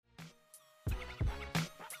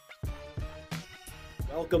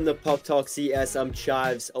Welcome to Puck Talk CS. I'm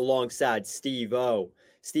Chives alongside Steve O.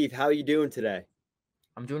 Steve, how are you doing today?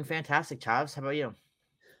 I'm doing fantastic, Chaves. How about you?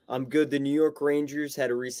 I'm good. The New York Rangers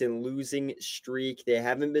had a recent losing streak. They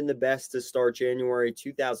haven't been the best to start January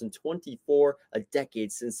 2024, a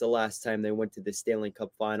decade since the last time they went to the Stanley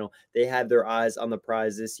Cup final. They have their eyes on the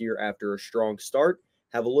prize this year after a strong start.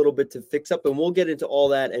 Have a little bit to fix up, and we'll get into all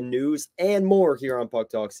that and news and more here on Puck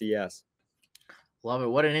Talk CS. Love it.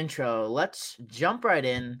 What an intro. Let's jump right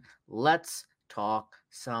in. Let's talk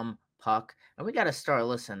some puck. And we got to start,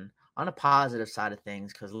 listen, on a positive side of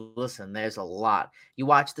things because, listen, there's a lot. You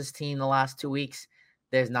watch this team the last 2 weeks,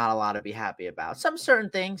 there's not a lot to be happy about. Some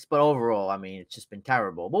certain things, but overall, I mean, it's just been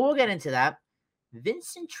terrible. But we'll get into that.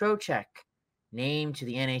 Vincent Trocheck named to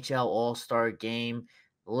the NHL All-Star game.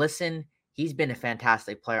 Listen, he's been a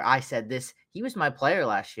fantastic player. I said this. He was my player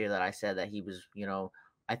last year that I said that he was,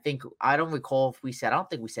 I don't recall if we said, I don't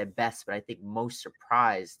think we said best, but I think most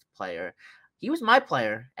surprised player. He was my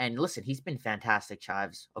player. And listen, he's been fantastic,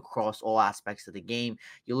 Chives, across all aspects of the game.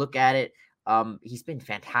 You look at it, he's been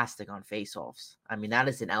fantastic on faceoffs. I mean, that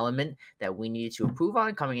is an element that we needed to improve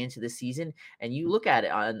on coming into the season. And you look at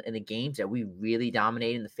it in the games that we really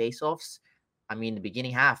dominated in the faceoffs. I mean, the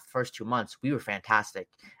beginning half, first 2 months, we were fantastic.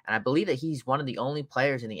 And I believe that he's one of the only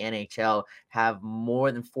players in the NHL have more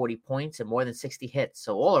than 40 points and more than 60 hits.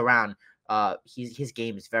 So all around, his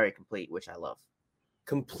game is very complete, which I love.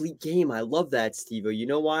 Complete game. I love that, Steve. You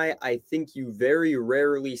know why? I think you very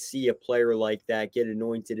rarely see a player like that get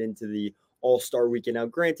anointed into the All-Star weekend. Now,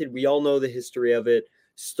 granted, we all know the history of it.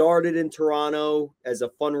 Started in Toronto as a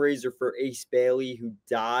fundraiser for Ace Bailey, who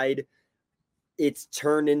died. It's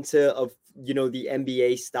turned into the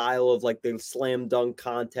NBA style of like the slam dunk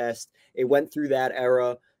contest. It went through that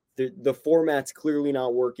era. The format's clearly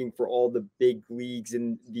not working for all the big leagues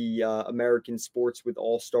in the American sports with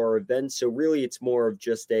all-star events. So really it's more of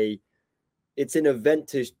just it's an event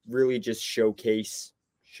to really just showcase,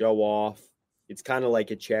 show off. It's kind of like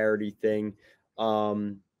a charity thing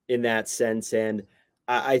in that sense. And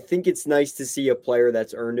I think it's nice to see a player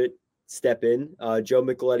that's earned it step in. Joe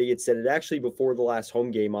Micheletti had said it actually before the last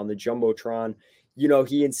home game on the Jumbotron.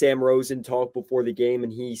 He and Sam Rosen talked before the game,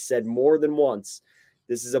 and he said more than once,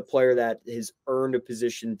 this is a player that has earned a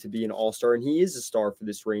position to be an all-star, and he is a star for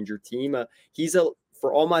this Ranger team.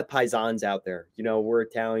 For all my paisans out there, we're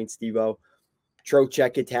Italian, Steve-O.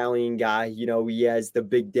 Trocheck Italian guy. He has the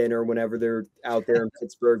big dinner whenever they're out there in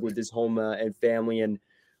Pittsburgh with his home and family. And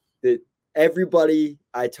everybody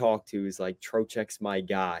I talk to is like, Trocheck's my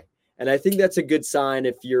guy. And I think that's a good sign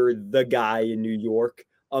if you're the guy in New York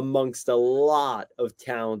amongst a lot of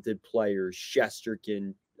talented players,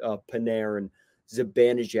 Shesterkin, Panarin,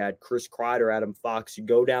 Zibanejad, Chris Kreider, Adam Fox. You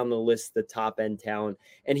go down the list, the top-end talent,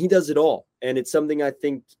 and he does it all. And it's something I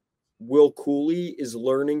think Will Cooley is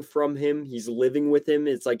learning from him. He's living with him.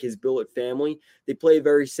 It's like his billet family. They play a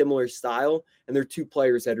very similar style, and they're two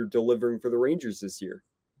players that are delivering for the Rangers this year.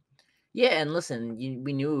 Yeah, and listen,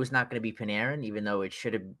 we knew it was not going to be Panarin, even though it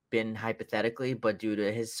should have been hypothetically, but due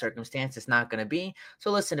to his circumstance, it's not going to be.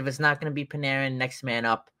 So listen, if it's not going to be Panarin, next man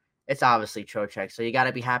up, it's obviously Trocheck. So you got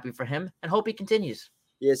to be happy for him and hope he continues.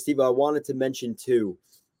 Yeah, Steve, I wanted to mention too.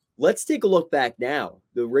 Let's take a look back now.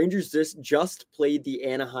 The Rangers just played the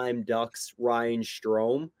Anaheim Ducks, Ryan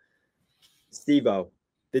Strome. Steve-O,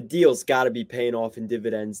 the deal's got to be paying off in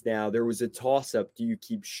dividends now. There was a toss-up. Do you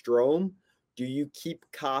keep Strome? Do you keep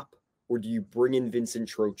Kopp? Or do you bring in Vincent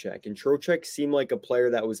Trocheck? And Trocheck seemed like a player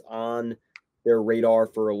that was on their radar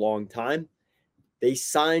for a long time. They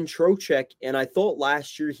signed Trocheck, and I thought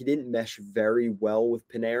last year he didn't mesh very well with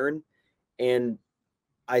Panarin. And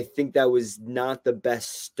I think that was not the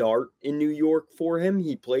best start in New York for him.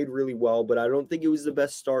 He played really well, but I don't think it was the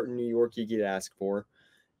best start in New York you could ask for.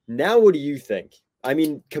 Now, what do you think? I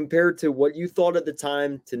mean, compared to what you thought at the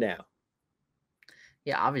time to now.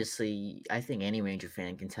 Yeah, obviously, I think any Ranger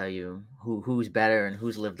fan can tell you who's better and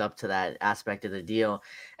who's lived up to that aspect of the deal.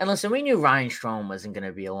 And listen, we knew Ryan Strome wasn't going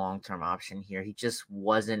to be a long-term option here. He just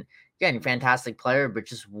wasn't, again, fantastic player, but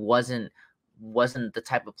just wasn't the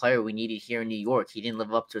type of player we needed here in New York. He didn't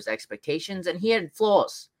live up to his expectations, and he had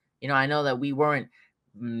flaws. I know that we weren't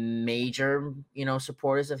major,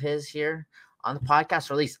 supporters of his here on the podcast,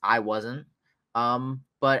 or at least I wasn't.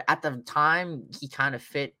 But at the time, he kind of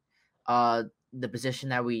fit the position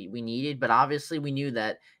that we needed, but obviously we knew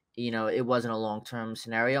that, it wasn't a long-term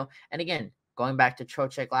scenario. And again, going back to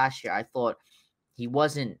Trocheck last year, I thought he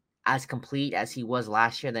wasn't as complete as he was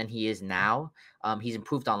last year than he is now. He's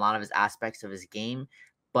improved on a lot of his aspects of his game,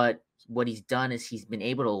 but what he's done is he's been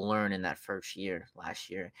able to learn in that first year last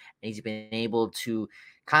year, and he's been able to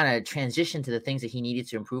kind of transition to the things that he needed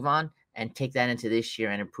to improve on and take that into this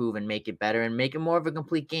year and improve and make it better and make it more of a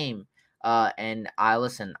complete game. And I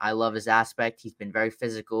love his aspect. He's been very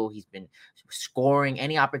physical. He's been scoring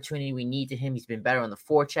any opportunity we need to him. He's been better on the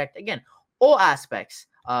forecheck. Again, all aspects.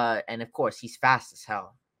 And of course, he's fast as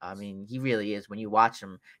hell. I mean, he really is. When you watch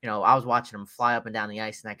him, I was watching him fly up and down the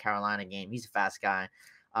ice in that Carolina game. He's a fast guy.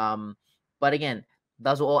 But again,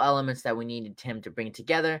 those are all elements that we needed him to bring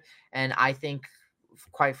together. And I think,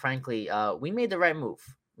 quite frankly, we made the right move.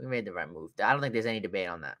 We made the right move. I don't think there's any debate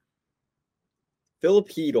on that. Philip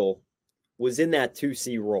Hedl was in that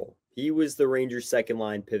 2C role. He was the Rangers' second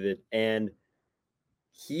line pivot, and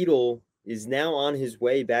Hedl is now on his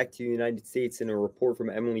way back to the United States in a report from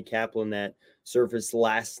Emily Kaplan that surfaced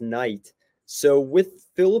last night. So with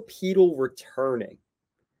Philip Hedl returning,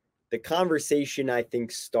 the conversation, I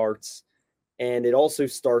think, starts, and it also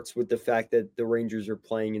starts with the fact that the Rangers are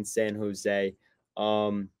playing in San Jose.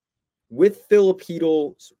 With Philip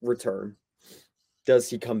Hedl's return, does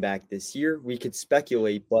he come back this year? We could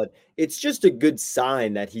speculate, but it's just a good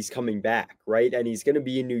sign that he's coming back, right? And he's going to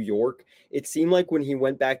be in New York. It seemed like when he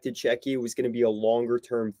went back to Czechia, it was going to be a longer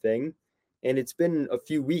term thing. And it's been a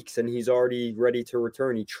few weeks and he's already ready to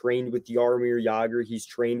return. He trained with Jaromir Jagr. He's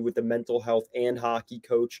trained with the mental health and hockey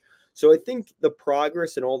coach. So I think the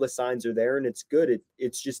progress and all the signs are there and it's good.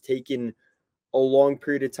 It's just taken a long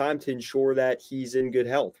period of time to ensure that he's in good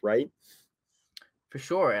health, right? For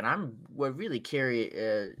sure. And what really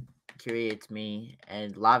curiates me,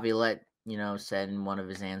 and Laviolette, said in one of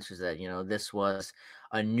his answers that, this was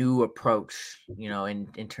a new approach,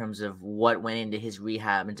 in terms of what went into his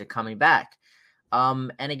rehab into coming back.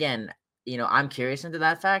 And again, I'm curious into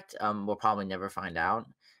that fact. We'll probably never find out.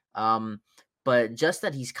 But just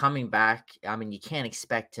that he's coming back, I mean, you can't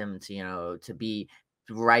expect him to, to be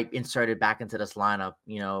right inserted back into this lineup,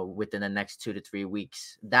 within the next 2 to 3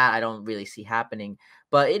 weeks. That I don't really see happening,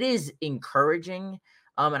 but it is encouraging.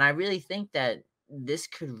 And I really think that this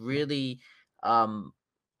could really um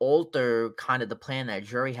alter kind of the plan that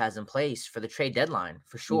Jury has in place for the trade deadline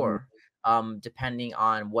for Mm-hmm. sure. Depending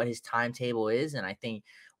on what his timetable is. And I think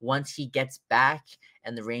once he gets back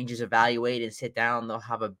and the Rangers evaluate and sit down, they'll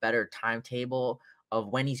have a better timetable of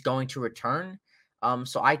when he's going to return.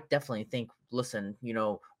 So I definitely think, listen,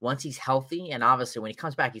 once he's healthy, and obviously when he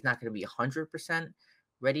comes back, he's not going to be 100%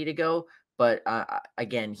 ready to go. But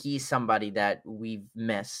again, he's somebody that we've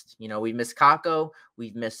missed. We missed Kako.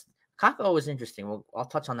 We've missed Kako was interesting. I'll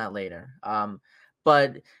touch on that later.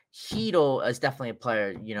 But Hedl is definitely a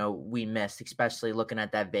player, we missed, especially looking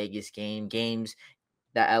at that Vegas games,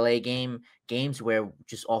 that LA games where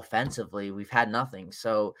just offensively we've had nothing.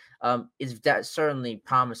 So is that certainly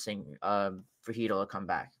promising for Hedl to come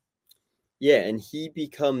back. Yeah, and he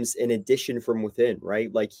becomes an addition from within,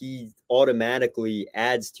 right? Like he automatically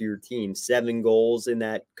adds to your team. 7 goals in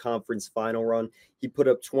that conference final run. He put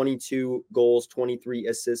up 22 goals, 23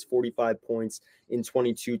 assists, 45 points in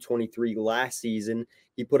 22-23 last season.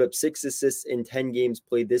 He put up 6 assists in 10 games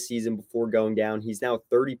played this season before going down. He's now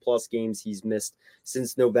 30 plus games he's missed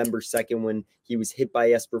since November 2nd when he was hit by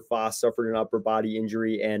Jesper Foss, suffered an upper body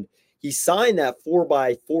injury, and he signed that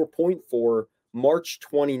 4x4.4 March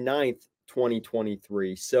 29th,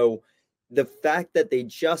 2023. So the fact that they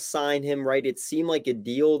just signed him, right, it seemed like a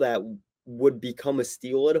deal that would become a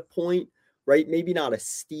steal at a point, right? Maybe not a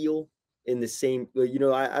steal in the same,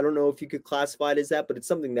 I don't know if you could classify it as that, but it's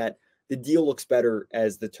something that the deal looks better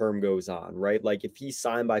as the term goes on, right? Like if he's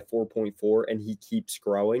signed by 4.4 and he keeps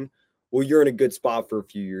growing, well, you're in a good spot for a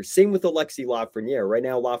few years. Same with Alexis Lafreniere. Right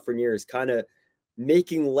now, Lafreniere is kind of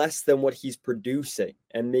making less than what he's producing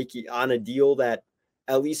and making on a deal that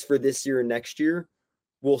at least for this year and next year,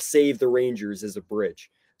 will save the Rangers as a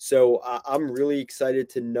bridge. So I'm really excited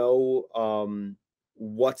to know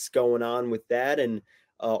what's going on with that. And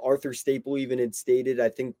Arthur Staple even had stated, I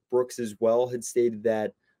think Brooks as well had stated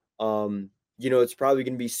that, it's probably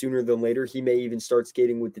going to be sooner than later. He may even start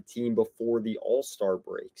skating with the team before the All-Star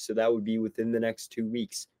break. So that would be within the next 2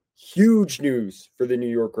 weeks. Huge news for the New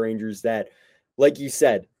York Rangers that, like you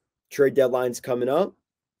said, trade deadline's coming up.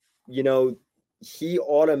 He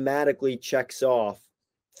automatically checks off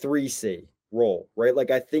 3C role, right? Like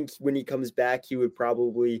I think when he comes back, he would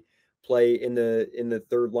probably play in the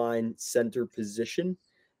third line center position.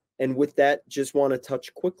 And with that, just want to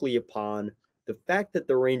touch quickly upon the fact that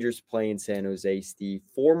the Rangers play in San Jose, Steve.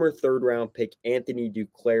 Former third round pick Anthony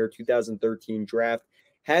Duclair, 2013 draft,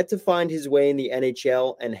 had to find his way in the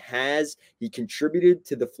NHL and he contributed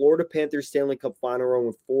to the Florida Panthers Stanley Cup final run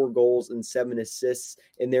with 4 goals and 7 assists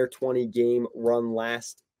in their 20-game run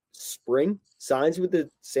last spring. Signs with the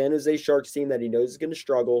San Jose Sharks team that he knows is going to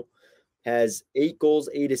struggle. Has 8 goals,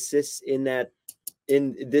 8 assists in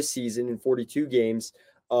in this season in 42 games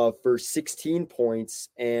for 16 points,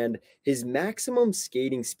 and his maximum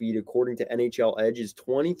skating speed, according to NHL Edge, is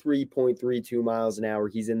 23.32 miles an hour.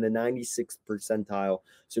 He's in the 96th percentile,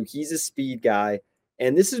 so he's a speed guy.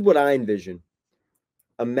 And this is what I envision.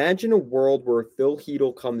 Imagine a world where Phil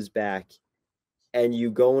Heedle comes back and you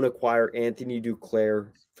go and acquire Anthony Duclair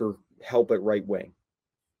for help at right wing.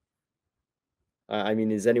 I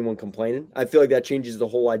mean, is anyone complaining? I feel like that changes the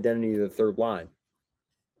whole identity of the third line.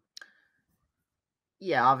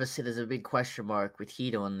 Yeah, obviously there's a big question mark with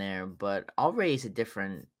Hito in there, but I'll raise a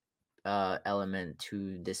different element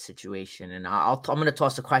to this situation, and I'm going to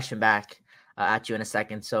toss the question back at you in a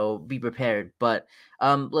second, so be prepared. But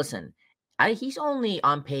listen, he's only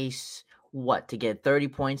on pace to get 30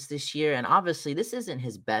 points this year, and obviously this isn't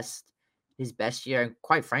his best year, and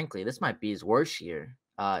quite frankly, this might be his worst year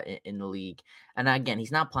in the league. And again,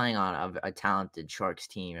 he's not playing on a talented Sharks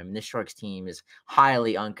team. I mean, this Sharks team is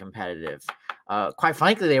highly uncompetitive. Quite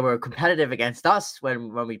frankly, they were competitive against us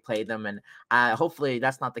when we played them, and hopefully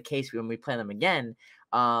that's not the case when we play them again.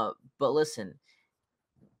 But listen,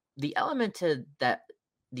 the element to that,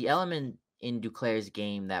 the element in Duclair's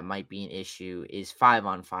game that might be an issue is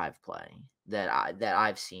 5-on-5 play that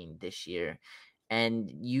I've seen this year.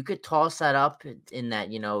 And you could toss that up in that,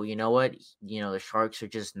 what, the Sharks are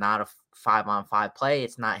just not a 5-on-5 play.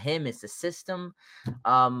 It's not him, it's the system.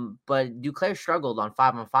 But Duclair struggled on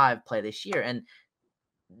 5-on-5 play this year. And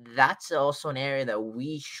that's also an area that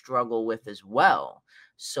we struggle with as well.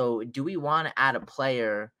 So do we want to add a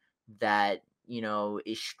player that,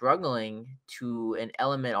 is struggling to an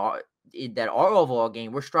element that our overall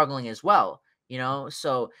game, we're struggling as well,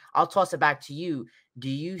 So I'll toss it back to you. Do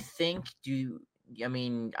you think, I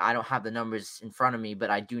mean, I don't have the numbers in front of me, but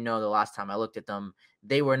I do know the last time I looked at them,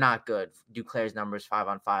 they were not good. Duclair's numbers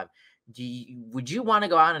 5-on-5. Would you want to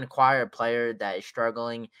go out and acquire a player that is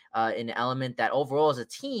struggling in an element that overall as a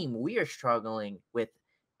team we are struggling with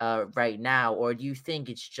right now? Or do you think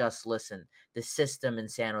it's just, listen, the system in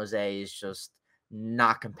San Jose is just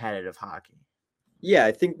not competitive hockey? Yeah,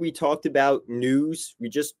 I think we talked about news. We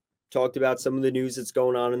just talked about some of the news that's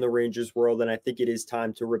going on in the Rangers world, and I think it is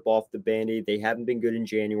time to rip off the Band-Aid. They haven't been good in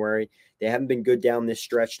January. They haven't been good down this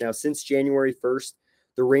stretch. Now, since January 1st,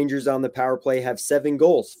 the Rangers on the power play have 7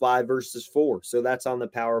 goals, 5 versus 4. So that's on the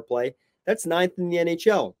power play. That's 9th in the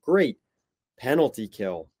NHL. Great. Penalty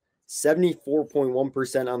kill.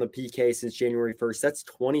 74.1% on the PK since January 1st. That's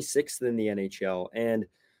 26th in the NHL. And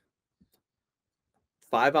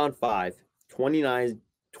 5-on-5,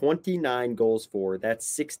 29 goals for.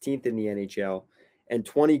 That's 16th in the NHL. And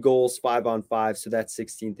 20 goals 5-on-5, so that's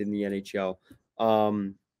 16th in the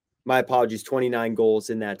NHL. My apologies, 29 goals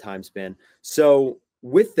in that time span. So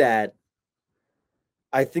with that,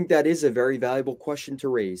 I think that is a very valuable question to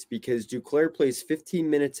raise because Duclair plays 15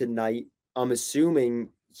 minutes a night. I'm assuming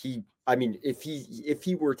if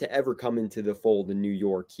he were to ever come into the fold in New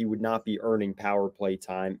York, he would not be earning power play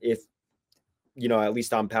time if, at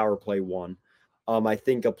least on power play 1. I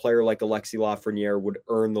think a player like Alexis Lafreniere would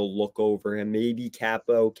earn the look over him. Maybe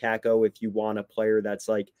Kako, if you want a player that's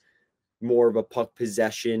like more of a puck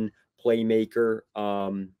possession playmaker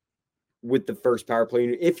with the first power play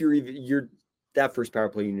unit. If you're that first power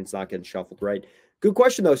play unit's not getting shuffled, right? Good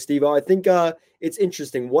question though, Steve. I think it's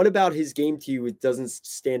interesting. What about his game to you? It doesn't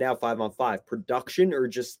stand out 5-on-5 production or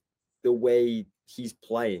just the way he's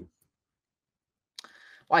playing.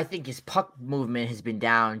 Well, I think his puck movement has been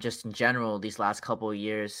down just in general these last couple of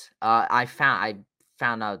years. I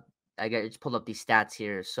found out. I just pulled up these stats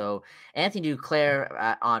here. So Anthony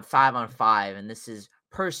Duclair on 5-on-5, and this is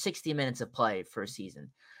per 60 minutes of play for a season.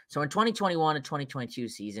 So in 2021 to 2022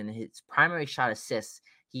 season, his primary shot assists,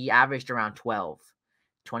 he averaged around 12.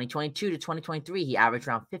 2022 to 2023, he averaged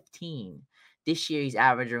around 15. This year, he's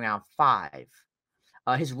averaged around 5.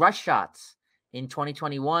 His rush shots in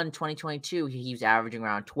 2021, 2022, he was averaging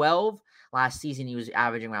around 12. Last season, he was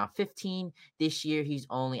averaging around 15. This year, he's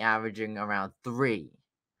only averaging around 3.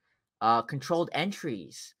 Controlled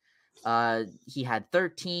entries. He had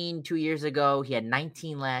 13 2 years ago. He had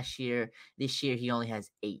 19 last year. This year, he only has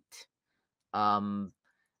 8. I'm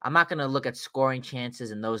not going to look at scoring chances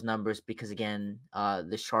and those numbers because, again,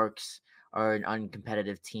 the Sharks are an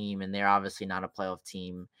uncompetitive team, and they're obviously not a playoff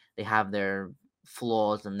team. They have their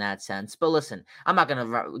flaws in that sense. But listen, I'm not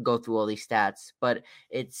going to go through all these stats, but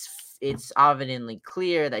it's evidently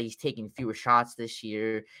clear that he's taking fewer shots this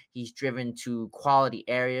year. He's driven to quality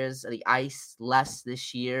areas of the ice less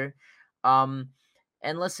this year. And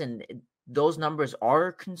listen, those numbers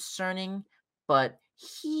are concerning, but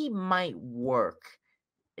he might work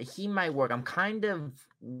he might work. I'm kind of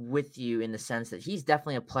with you in the sense that he's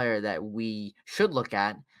definitely a player that we should look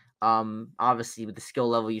at. Obviously with the skill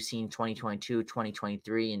level you've seen 2022,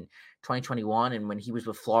 2023, and 2021, and when he was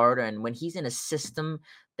with Florida, and when he's in a system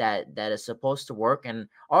that is supposed to work, and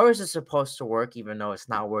ours is supposed to work, even though it's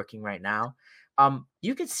not working right now.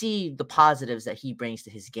 You could see the positives that he brings to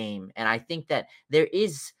his game. And I think that there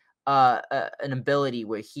is an ability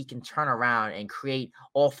where he can turn around and create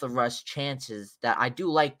off the rush chances that I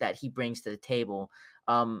do like that he brings to the table.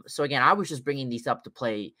 So again, I was just bringing these up to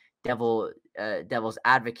play devil's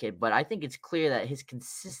advocate, but I think it's clear that his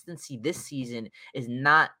consistency this season is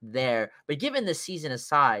not there. But given the season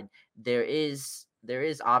aside, there is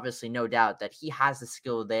obviously no doubt that he has the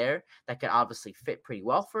skill there that could obviously fit pretty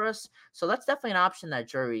well for us. So that's definitely an option that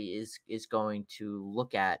Jury is going to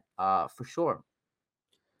look at for sure.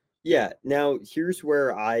 Yeah, now here's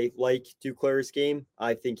where I like Duclair's game.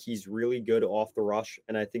 I think he's really good off the rush,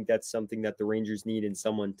 and I think that's something that the Rangers need in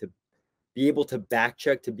someone to be able to back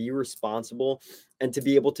check, to be responsible, and to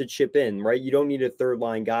be able to chip in, right? You don't need a third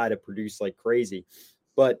line guy to produce like crazy,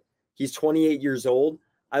 but he's 28 years old.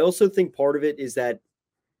 I also think part of it is that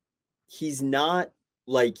he's not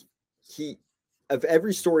like he of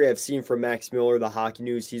every story I've seen from Max Miller, the hockey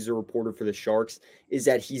news, he's a reporter for the Sharks, is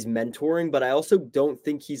that he's mentoring, but I also don't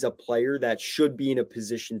think he's a player that should be in a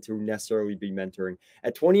position to necessarily be mentoring.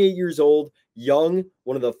 At 28 years old, young,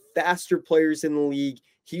 one of the faster players in the league,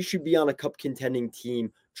 he should be on a cup contending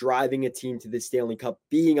team, driving a team to the Stanley Cup,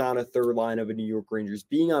 being on a third line of a New York Rangers,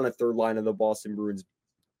 being on a third line of the Boston Bruins.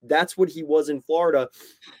 That's what he was in Florida.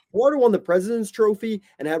 Florida won the President's Trophy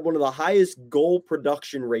and had one of the highest goal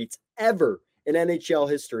production rates ever in NHL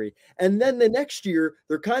history. And then the next year,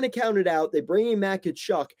 they're kind of counted out. They bring in Matt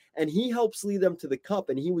Tkachuk, and he helps lead them to the Cup,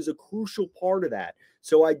 and he was a crucial part of that.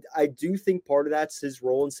 So I do think part of that's his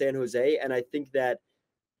role in San Jose, and I think that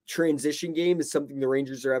transition game is something the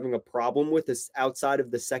Rangers are having a problem with is outside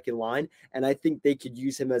of the second line. And I think they could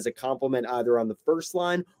use him as a complement either on the first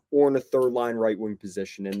line or in a third line right wing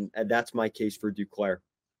position. And that's my case for Duclair.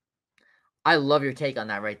 I love your take on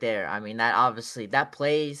that right there. I mean, that obviously that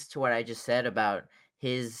plays to what I just said about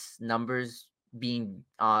his numbers being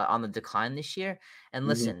on the decline this year. And Mm-hmm.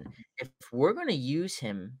 listen, if we're going to use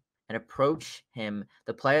him and approach him,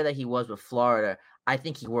 the player that he was with Florida, I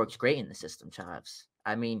think he works great in the system, Chives.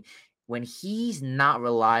 I mean, when he's not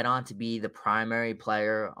relied on to be the primary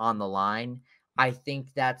player on the line, I think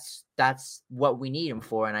that's what we need him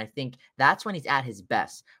for. And I think that's when he's at his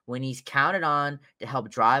best, when he's counted on to help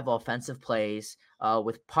drive offensive plays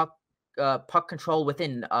with puck control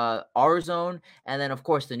within our zone, and then of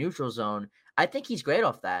course the neutral zone. I think he's great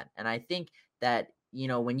off that, and I think that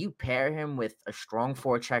when you pair him with a strong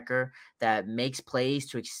forechecker that makes plays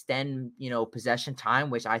to extend possession time,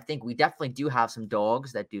 which I think we definitely do have some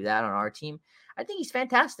dogs that do that on our team. I think he's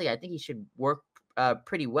fantastic. I think he should work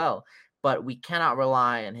pretty well, but we cannot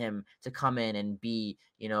rely on him to come in and be,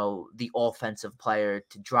 the offensive player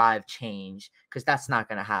to drive change, because that's not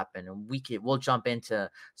going to happen. And we'll jump into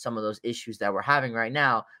some of those issues that we're having right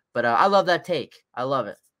now. But I love that take. I love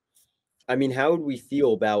it. I mean, how would we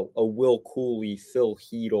feel about a Will Cooley, Phil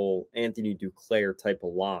Heedle, Anthony Duclair type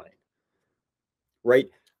of line? Right?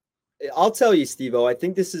 I'll tell you, Steve-O, I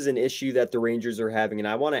think this is an issue that the Rangers are having, and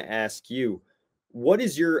I want to ask you, what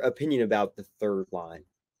is your opinion about the third line?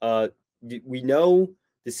 Uh, we know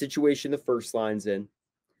the situation the first line's in,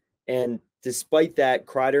 and despite that,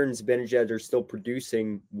 Kreider and Zibanejad are still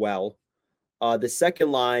producing well. The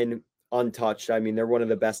second line, untouched. I mean, they're one of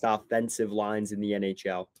the best offensive lines in the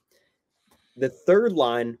NHL. The third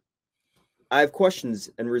line, I have questions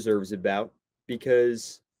and reserves about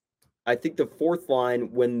because I think the fourth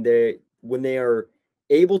line, when they are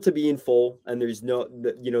able to be in full and there's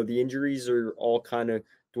the injuries are all kind of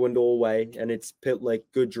dwindle away and it's pit like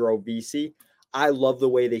Goodrow, VC. I love the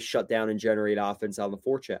way they shut down and generate offense on the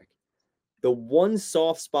forecheck. The one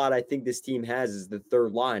soft spot I think this team has is the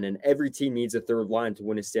third line, and every team needs a third line to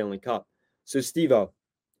win a Stanley Cup. So, Steve-O,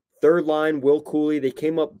 third line, Will Cooley, they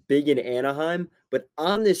came up big in Anaheim, but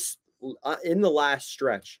on this, in the last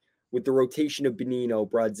stretch, with the rotation of Bonino,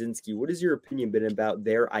 Brodzinski, what has your opinion been about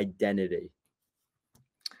their identity?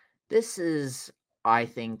 This is, I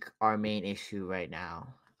think, our main issue right now.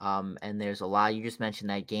 And there's a lot. You just mentioned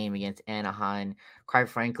that game against Anaheim. Quite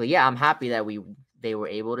frankly, yeah, I'm happy that they were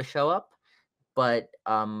able to show up, but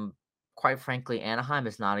quite frankly, Anaheim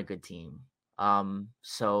is not a good team.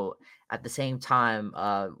 So at the same time,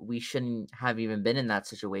 we shouldn't have even been in that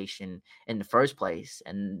situation in the first place.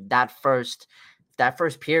 And that first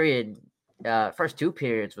period, first two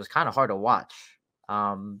periods was kind of hard to watch.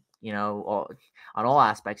 on all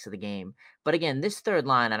aspects of the game. But again, this third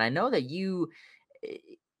line, and I know that you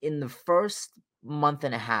in the first month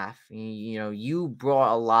and a half, you know, you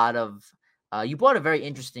brought a lot of you brought a very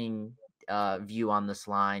interesting view on this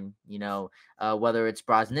line. You know, whether it's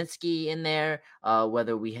Brosnitsky in there,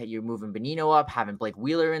 whether you're moving Benino up, having Blake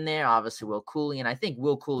Wheeler in there, obviously Will Cooley, and I think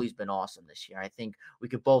Will Cooley's been awesome this year. I think we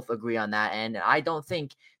could both agree on that, and I don't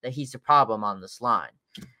think that he's the problem on this line.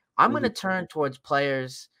 I'm going to Mhm. turn towards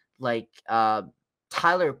players like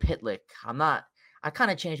Tyler Pitlick. I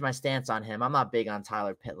kind of changed my stance on him. I'm not big on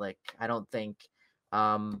Tyler Pitlick. I don't think,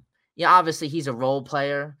 yeah, obviously he's a role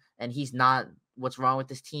player and he's not what's wrong with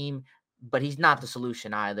this team, but he's not the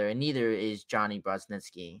solution either. And neither is Johnny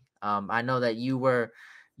Brosnitsky. I know that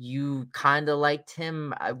you kind of liked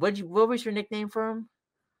him. What was your nickname for him?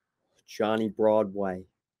 Johnny Broadway.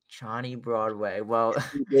 Johnny Broadway. Well,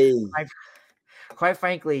 Hey. quite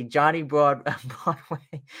frankly, Broadway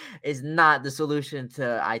is not the solution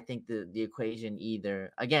to I think the equation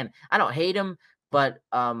either. Again, I don't hate him, but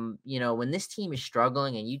you know, when this team is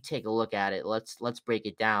struggling and you take a look at it, let's break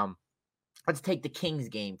it down. Let's take the Kings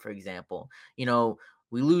game, for example. You know,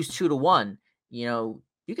 we lose 2-1. You know,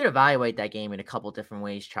 you could evaluate that game in a couple different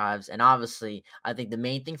ways, Chives. And obviously, I think the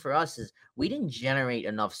main thing for us is we didn't generate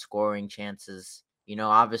enough scoring chances. You know,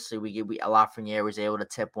 obviously we Lafreniere was able to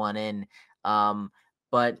tip one in. Um,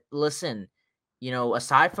 but listen, you know,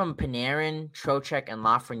 aside from Panarin, Trocheck, and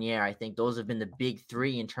Lafreniere, I think those have been the big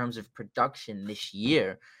three in terms of production this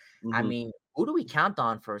year. I Mhm. mean, who do we count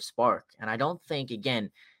on for a spark? And I don't think,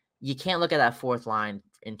 again, you can't look at that fourth line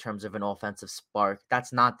in terms of an offensive spark.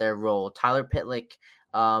 That's not their role. Tyler Pitlick,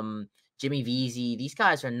 Jimmy Vesey, these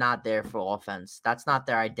guys are not there for offense. That's not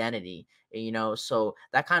their identity, you know. So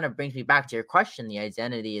that kind of brings me back to your question: the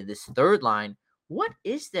identity of this third line. What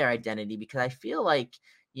is their identity? Because I feel like,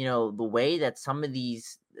 you know, the way that some of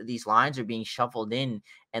these lines are being shuffled in,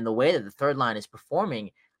 and the way that the third line is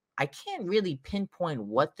performing, I can't really pinpoint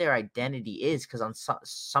what their identity is. Because on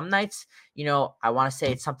some nights, you know, I want to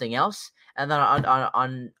say it's something else. And then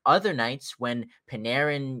on other nights when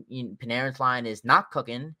Panarin's line is not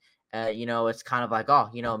cooking, you know, it's kind of like, oh,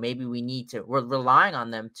 you know, maybe we're relying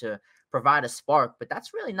on them to provide a spark, but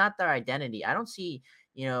that's really not their identity. I don't see,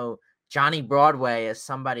 you know, Johnny Broadway as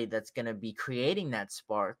somebody that's going to be creating that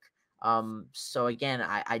spark. So again,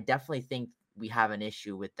 I definitely think we have an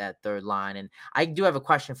issue with that third line. And I do have a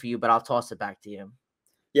question for you, but I'll toss it back to you.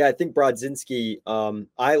 Yeah, I think Brodzinski,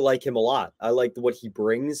 I like him a lot. I like what he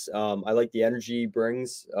brings. I like the energy he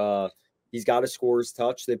brings. He's got a scorer's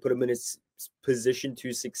touch. They put him in his position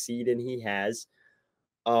to succeed, and he has.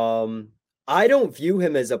 Um, I don't view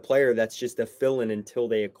him as a player that's just a fill-in until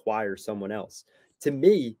they acquire someone else. To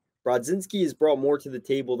me, Brodzinski has brought more to the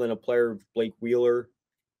table than a player of Blake Wheeler.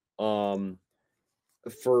 Um,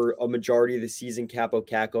 for a majority of the season, Capo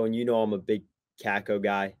Caco, and you know I'm a big Caco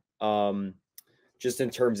guy. Just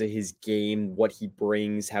in terms of his game, what he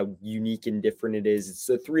brings, how unique and different it is. It's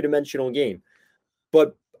a three-dimensional game.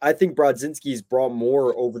 But I think Brodzinski's brought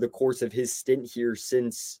more over the course of his stint here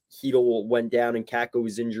since Hedel went down and Kako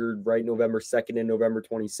was injured right November 2nd and November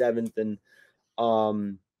 27th.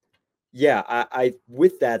 And yeah, I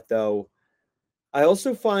with that though, I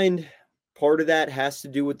also find part of that has to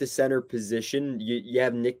do with the center position. You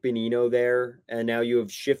have Nick Bonino there, and now you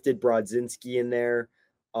have shifted Brodzinski in there.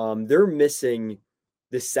 They're missing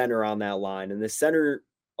the center on that line, and the center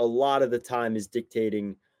a lot of the time is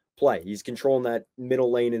dictating play. He's controlling that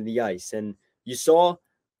middle lane of the ice, and you saw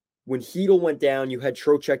when Hedel went down, you had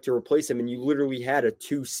Trocheck to replace him, and you literally had a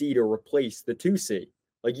 2C to replace the 2C.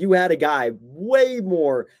 Like you had a guy way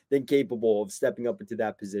more than capable of stepping up into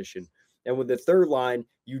that position. And with the third line,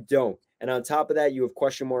 you don't. And on top of that, you have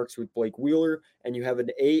question marks with Blake Wheeler, and you have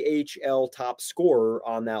an AHL top scorer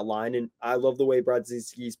on that line. And I love the way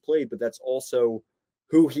Brodzinski's played, but that's also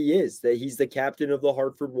who he is, that he's the captain of the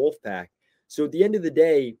Hartford Wolfpack. So at the end of the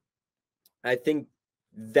day, I think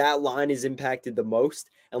that line is impacted the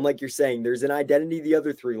most. And like you're saying, there's an identity of the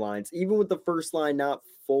other three lines. Even with the first line not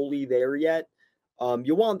fully there yet,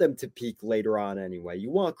 you want them to peak later on anyway.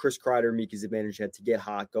 You want Chris Kreider, Mika Zibanejad to get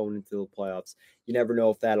hot going into the playoffs. You never know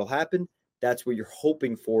if that'll happen. That's what you're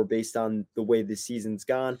hoping for based on the way the season's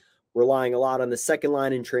gone. Relying a lot on the second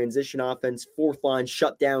line in transition offense, fourth line,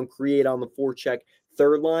 shut down, create on the forecheck.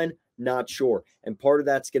 Third line, not sure. And part of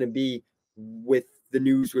that's going to be with the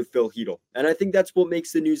news with Phil Hedel. And I think that's what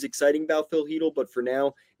makes the news exciting about Phil Hedel. But for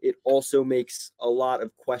now, it also makes a lot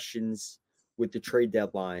of questions with the trade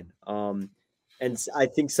deadline. And I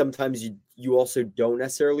think sometimes you also don't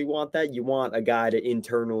necessarily want that. You want a guy to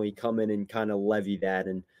internally come in and kind of levy that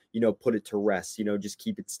and, put it to rest, just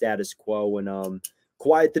keep it status quo and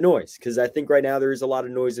quiet the noise, because I think right now there is a lot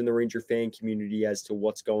of noise in the Ranger fan community as to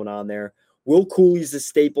what's going on there. Will Cooley's the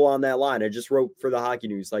staple on that line. I just wrote for the Hockey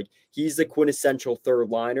News. Like, he's the quintessential third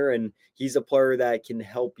liner, and he's a player that can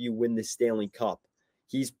help you win the Stanley Cup.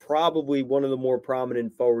 He's probably one of the more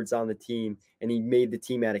prominent forwards on the team, and he made the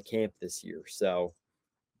team out of camp this year. So,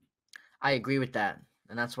 I agree with that.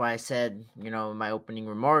 And that's why I said, in my opening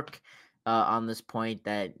remark on this point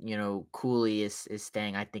that, Cooley is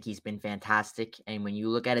staying. I think he's been fantastic. And when you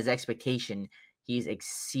look at his expectation, he's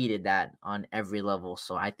exceeded that on every level.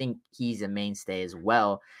 So I think he's a mainstay as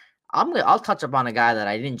well. I'll touch upon a guy that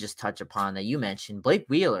I didn't just touch upon that you mentioned, Blake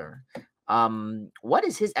Wheeler. What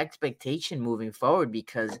is his expectation moving forward?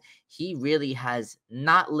 Because he really has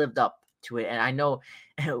not lived up to it. And I know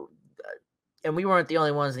and we weren't the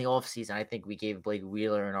only ones in the offseason. I think we gave Blake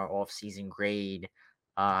Wheeler in our offseason grade.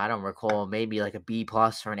 I don't recall, maybe like a B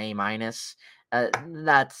plus or an A minus.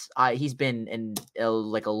 That's he's been in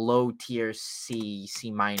like a low tier C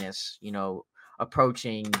minus.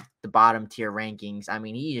 Approaching the bottom tier rankings. I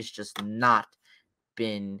mean, he has just not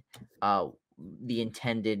been the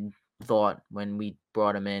intended thought when we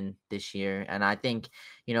brought him in this year. And I think,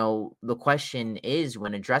 the question is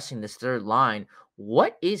when addressing this third line,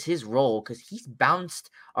 what is his role? Because he's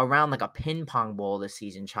bounced around like a ping pong ball this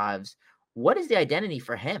season, Chives. What is the identity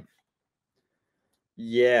for him?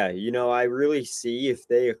 yeah, I really see if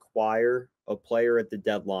they acquire a player at the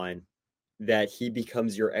deadline that he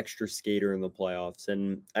becomes your extra skater in the playoffs.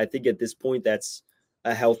 And I think at this point, that's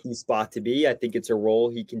a healthy spot to be. I think it's a role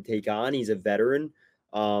he can take on. He's a veteran.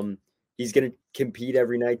 Um, he's going to compete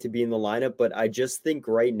every night to be in the lineup, but I just think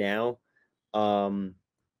right now, um,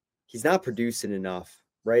 he's not producing enough,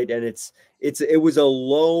 right? And it was a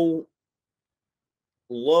low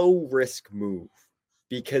risk move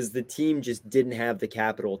because the team just didn't have the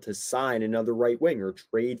capital to sign another right wing or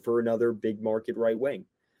trade for another big market right wing.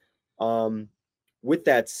 Um, with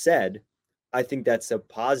that said, I think that's a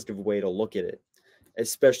positive way to look at it,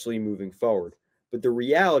 especially moving forward. But the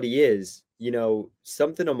reality is,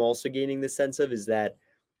 something I'm also gaining the sense of is that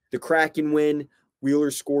the Kraken win.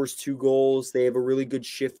 Wheeler scores 2 goals. They have a really good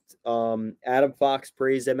shift. Adam Fox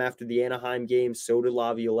praised them after the Anaheim game. So did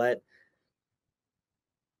Laviolette.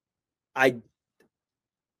 I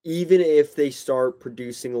Even if they start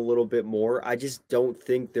producing a little bit more, I just don't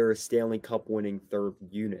think they're a Stanley Cup winning third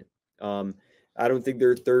unit. Um, I don't think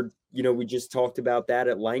they're third. We just talked about that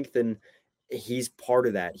at length, and he's part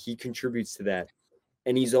of that. He contributes to that.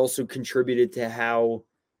 And he's also contributed to how,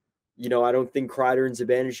 I don't think Kreider and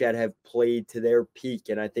Zibanejad have played to their peak.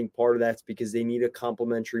 And I think part of that's because they need a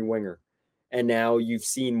complementary winger. And now you've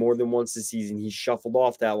seen more than once this season, he's shuffled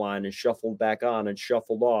off that line and shuffled back on and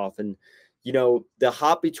shuffled off. And the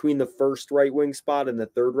hop between the first right wing spot and the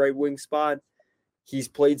third right wing spot, he's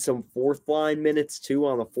played some fourth line minutes too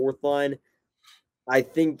on the fourth line. I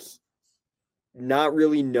think not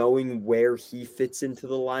really knowing where he fits into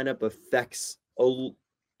the lineup affects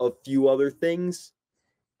a few other things.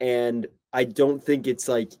 And I don't think it's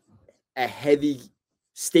like a heavy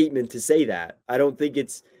statement to say that. I don't think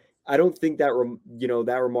that,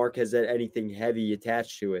 that remark has anything heavy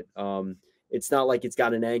attached to it. It's not like it's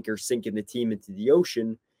got an anchor sinking the team into the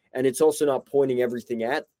ocean. And it's also not pointing everything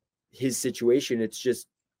at his situation. It's just,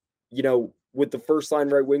 with the first line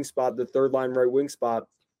right wing spot, the third line right wing spot,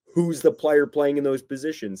 who's the player playing in those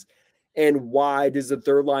positions? And why does the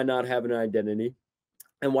third line not have an identity?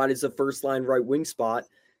 And why does the first line right wing spot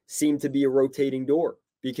seem to be a rotating door?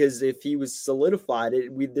 Because if he was solidified,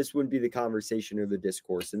 this wouldn't be the conversation or the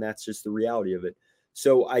discourse, and that's just the reality of it.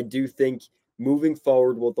 So I do think moving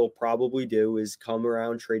forward, what they'll probably do is come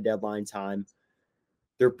around trade deadline time.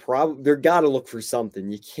 They're got to look for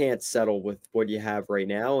something. You can't settle with what you have right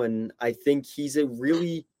now, and I think he is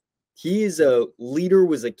a leader,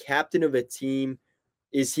 was a captain of a team.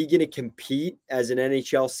 Is he going to compete as an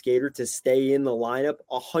NHL skater to stay in the lineup?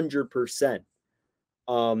 100%.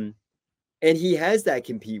 And he has that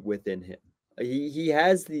compete within him. He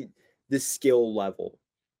has the skill level.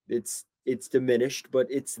 It's diminished, but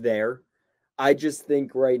it's there. I just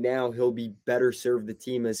think right now he'll be better served the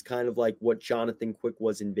team as kind of like what Jonathan Quick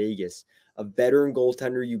was in Vegas. A veteran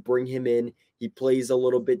goaltender, you bring him in, he plays a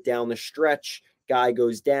little bit down the stretch, guy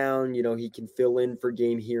goes down, he can fill in for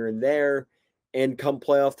game here and there. And come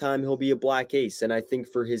playoff time, he'll be a black ace. And I think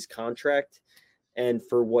for his contract and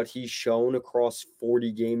for what he's shown across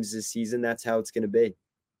 40 games this season, that's how it's going to be.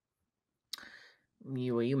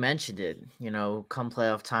 You mentioned it. Come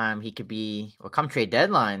playoff time, he could be, or come trade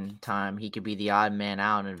deadline time, he could be the odd man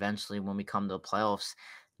out. And eventually, when we come to the playoffs,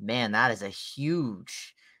 man, that is a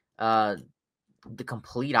huge, the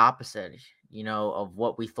complete opposite. of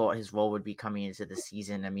what we thought his role would be coming into the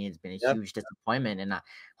season. I mean, it's been a Yep. huge disappointment. And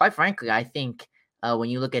quite frankly, I think when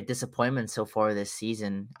you look at disappointment so far this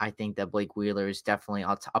season, I think that Blake Wheeler is definitely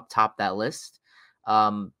up top that list.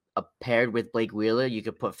 Paired with Blake Wheeler, you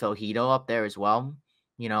could put Phil Hito up there as well.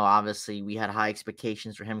 Obviously, we had high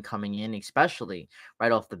expectations for him coming in, especially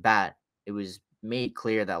right off the bat. It was made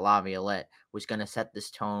clear that Laviolette was going to set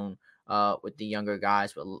this tone with the younger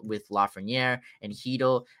guys, with Lafreniere and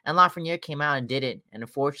Hito. And Lafreniere came out and did it. And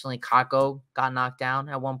unfortunately, Kako got knocked down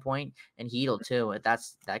at one point, and Hito too.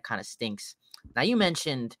 That kind of stinks. Now, you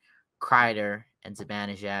mentioned Kreider and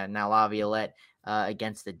Zibanejad. Now, Laviolette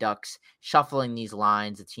against the Ducks, shuffling these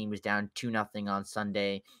lines. The team was down 2-0 on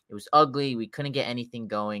Sunday. It was ugly. We couldn't get anything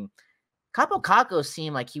going. Capo Caco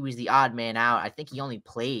seemed like he was the odd man out. I think he only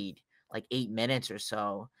played like 8 minutes or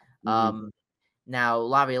so. Mhm. Now,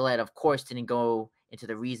 Laviolette, of course, didn't go into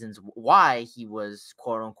the reasons why he was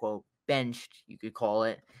quote unquote benched, you could call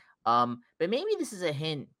it. But maybe this is a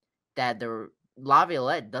hint that the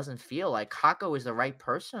Laviolette doesn't feel like Kako is the right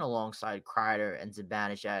person alongside Kreider and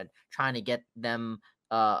Zibanejad, trying to get them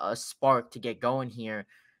a spark to get going here.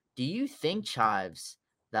 Do you think, Chives,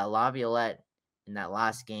 that Laviolette in that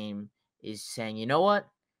last game is saying, you know what?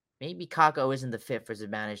 Maybe Kako isn't the fit for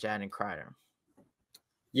Zibanejad and Kreider?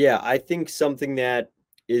 Yeah, I think something that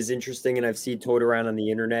is interesting and I've seen toyed around on the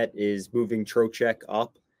internet is moving Trocheck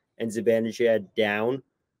up and Zibanejad down,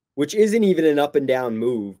 which isn't even an up and down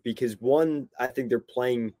move because one, I think they're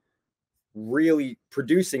playing really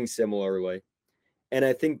producing similarly. And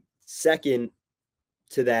I think second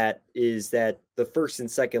to that is that the first and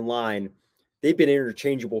second line, they've been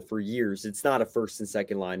interchangeable for years. It's not a first and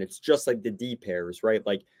second line. It's just like the D pairs, right?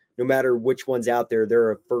 Like no matter which one's out there,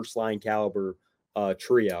 they're a first line caliber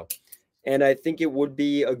trio. And I think it would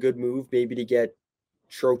be a good move maybe to get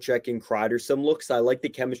Trocheck and Kreider some looks. I like the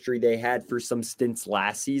chemistry they had for some stints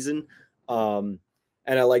last season. And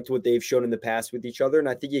I liked what they've shown in the past with each other. And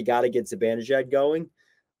I think you got to get Zibanejad going.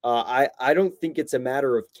 I don't think it's a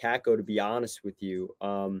matter of Kako, to be honest with you.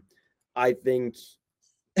 I think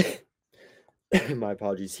my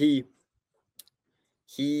apologies. He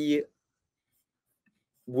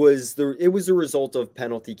was it was a result of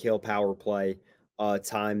penalty kill power play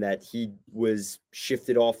time that he was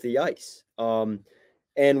shifted off the ice.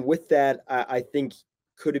 And with that, I think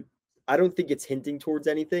could it, I don't think it's hinting towards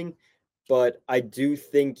anything, but I do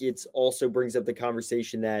think it's also brings up the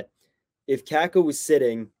conversation that if Kako was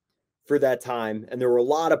sitting for that time, and there were a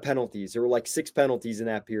lot of penalties, there were like 6 penalties in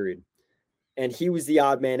that period, and he was the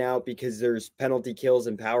odd man out because there's penalty kills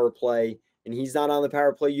and power play, and he's not on the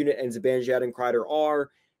power play unit, and Zibanejad and Kreider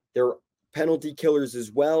are. They're penalty killers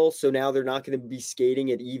as well, so now they're not going to be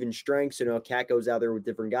skating at even strength. So now Kako's out there with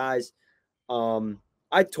different guys.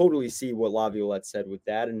 I totally see what Laviolette said with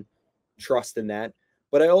that and trust in that.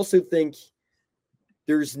 But I also think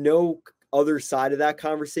there's no other side of that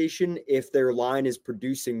conversation if their line is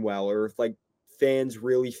producing well or if like fans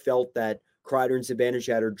really felt that Kreider and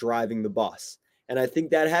Zibanejad are driving the bus. And I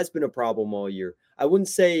think that has been a problem all year. I wouldn't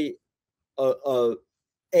say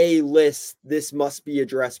a list, this must be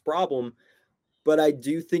addressed problem, but I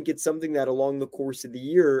do think it's something that along the course of the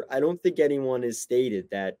year, I don't think anyone has stated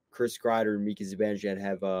that Chris Kreider and Mika Zibanejad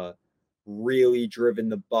have really driven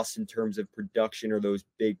the bus in terms of production or those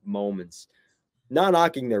big moments. Not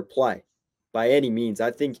knocking their play by any means. I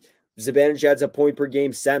think Zibanejad's a point per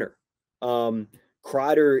game center.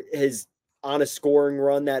 Kreider is on a scoring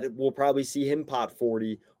run that will probably see him pot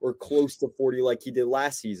 40 or close to 40 like he did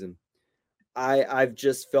last season. I've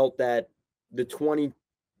just felt that the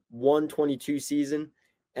 21-22 season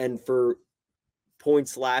and for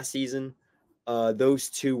points last season, those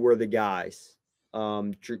two were the guys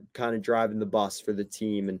kind of driving the bus for the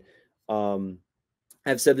team. And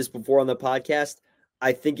I've said this before on the podcast.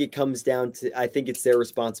 I think it comes down to, I think it's their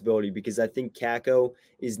responsibility because I think Kako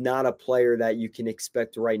is not a player that you can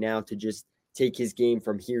expect right now to just take his game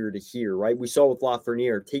from here to here, right? We saw with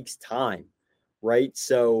Lafreniere, it takes time, right?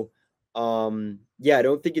 So, yeah, I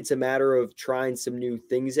don't think it's a matter of trying some new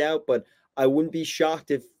things out, but I wouldn't be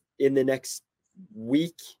shocked if in the next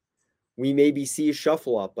week we maybe see a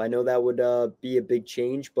shuffle up. I know that would be a big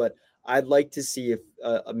change, but I'd like to see if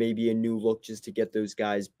maybe a new look just to get those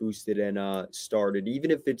guys boosted and started,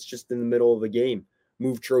 even if it's just in the middle of a game.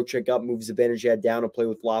 Move Trocheck up, move Zibanejad down to play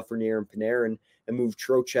with Lafreniere and Panarin, and move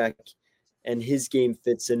Trocheck, and his game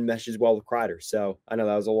fits and meshes well with Kreider. So I know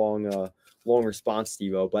that was a long response,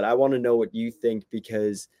 Stevo, but I want to know what you think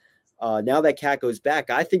because now that Cat goes back,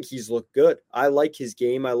 I think he's looked good. I like his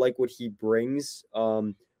game. I like what he brings.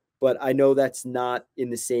 But I know that's not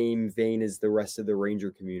in the same vein as the rest of the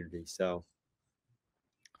Ranger community. So,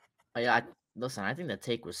 Yeah, Listen, I think the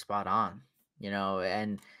take was spot on,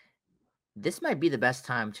 and this might be the best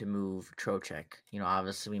time to move Trocheck.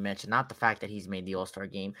 Obviously we mentioned not the fact that he's made the All-Star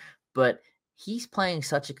game, but he's playing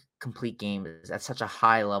such a complete game at such a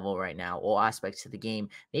high level right now, all aspects of the game.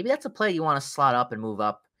 Maybe that's a play you want to slot up and move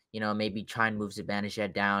up. Maybe try and move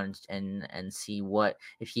Zibanejad down and see what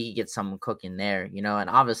if he could get someone cooking there. And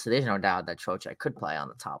obviously there's no doubt that Trocheck could play on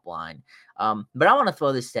the top line. But I want to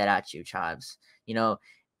throw this stat at you, Chives.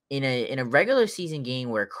 In a regular season game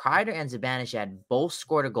where Kreider and Zibanejad both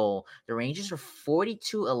scored a goal, the Rangers are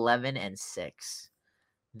 42-11-6.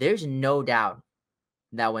 There's no doubt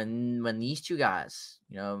that when these two guys,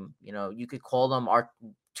 you could call them our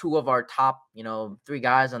two of our top, three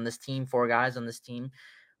guys on this team, four guys on this team,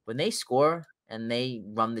 when they score and they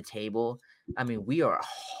run the table, I mean, we are a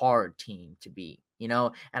hard team to beat,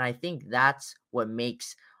 and I think that's what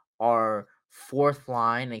makes our fourth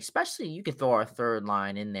line, especially you could throw our third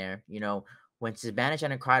line in there, when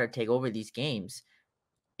Zibanejad and Kreider take over these games,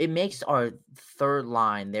 it makes our third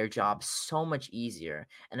line, their job so much easier.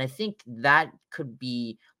 And I think that could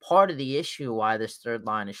be part of the issue why this third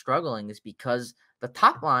line is struggling is because the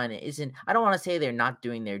top line isn't, I don't want to say they're not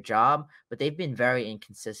doing their job, but they've been very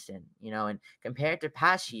inconsistent, and compared to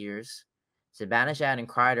past years, Zibanejad and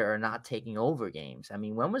Kreider are not taking over games. I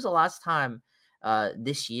mean, when was the last time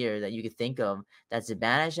this year that you could think of that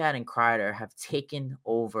Zibanejad and Kreider have taken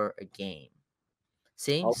over a game?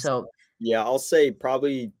 See, I'll, so yeah, I'll say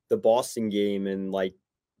probably the Boston game and like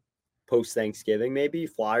post Thanksgiving, maybe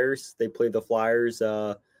Flyers. They played the Flyers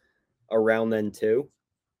around then too.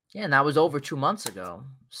 yeah, and that was over 2 months ago.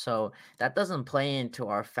 So that doesn't play into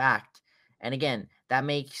our fact. And again, that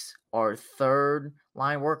makes our third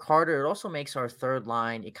line work harder. It also makes our third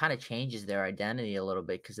line, it kind of changes their identity a little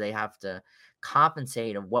bit because they have to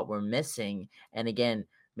compensate of what we're missing. And again,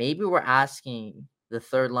 maybe we're asking the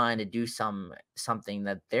third line to do something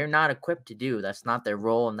that they're not equipped to do. That's not their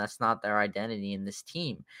role and that's not their identity in this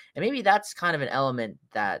team. And maybe that's kind of an element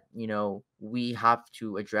that, we have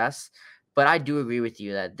to address. But I do agree with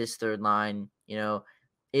you that this third line,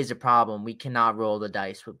 is a problem. We cannot roll the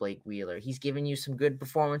dice with Blake Wheeler. He's given you some good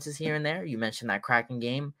performances here and there. You mentioned that Kraken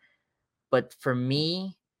game. But for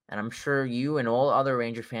me, and I'm sure you and all other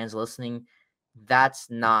Ranger fans listening, that's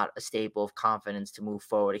not a staple of confidence to move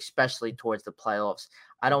forward, especially towards the playoffs.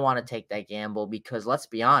 I don't want to take that gamble because let's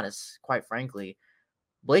be honest, quite frankly,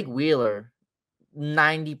 Blake Wheeler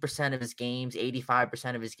 90% of his games,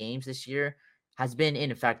 85% of his games this year has been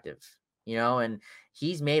ineffective, and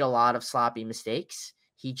he's made a lot of sloppy mistakes.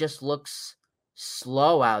 He just looks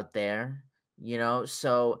slow out there,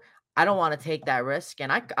 so I don't want to take that risk.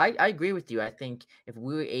 And I agree with you. I think if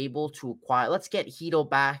we were able to acquire, let's get Hito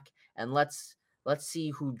back and let's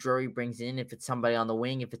see who Drury brings in. If it's somebody on the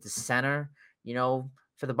wing, if it's a center,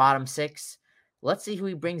 for the bottom six, let's see who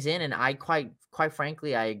he brings in. And I quite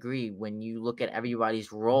frankly, I agree. When you look at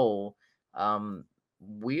everybody's role,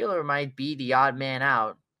 Wheeler might be the odd man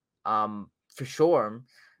out, for sure.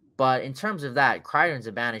 But in terms of that, Kreider and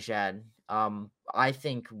Zibanejad, I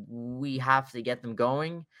think we have to get them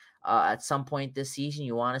going at some point this season.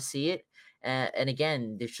 You want to see it, and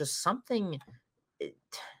again, there's just something.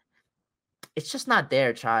 It's just not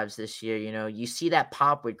there, Chives, this year. You see that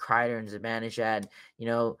pop with Kreider and Zibanejad.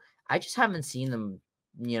 I just haven't seen them,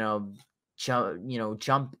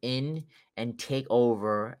 jump in and take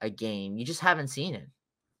over a game. You just haven't seen it.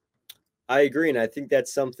 I agree, and I think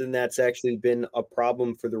that's something that's actually been a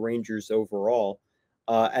problem for the Rangers overall.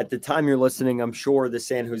 At the time you're listening, I'm sure the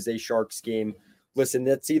San Jose Sharks game. Listen,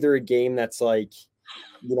 that's either a game that's like,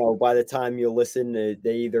 by the time you listen,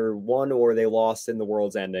 they either won or they lost and the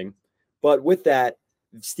world's ending. But with that,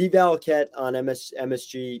 Steve Alquette on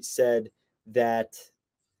MSG said that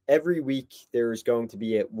every week there's going to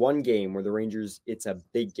be one game where the Rangers, it's a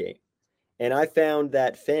big game. And I found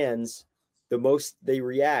that fans, the most they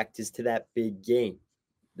react is to that big game.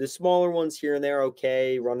 The smaller ones here and there,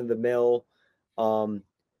 okay, run of the mill,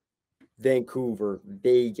 Vancouver,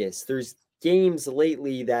 Vegas. There's games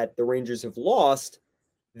lately that the Rangers have lost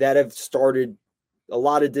that have started a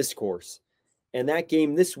lot of discourse. And that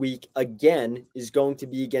game this week, again, is going to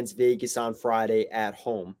be against Vegas on Friday at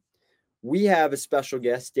home. We have a special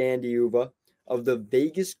guest, Dan D'Uva of the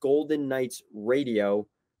Vegas Golden Knights radio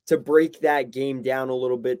to break that game down a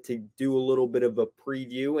little bit, to do a little bit of a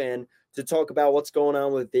preview and to talk about what's going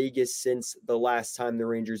on with Vegas since the last time the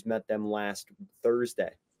Rangers met them last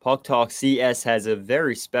Thursday. Puck Talk CS has a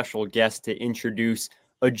very special guest to introduce,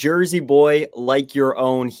 a Jersey boy like your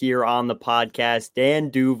own here on the podcast, Dan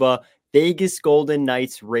D'Uva, Vegas Golden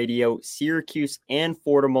Knights radio, Syracuse and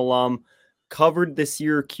Fordham alum, covered the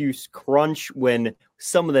Syracuse crunch when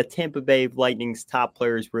some of the Tampa Bay Lightning's top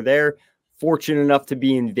players were there. Fortunate enough to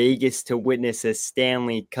be in Vegas to witness a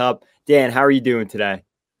Stanley Cup. Dan, how are you doing today?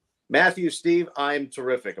 Matthew, Steve, I'm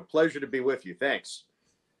terrific. A pleasure to be with you. Thanks.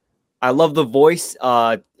 I love the voice.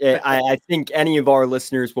 I think any of our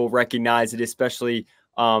listeners will recognize it, especially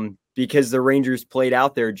because the Rangers played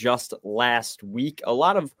out there just last week. A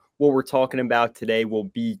lot of what we're talking about today will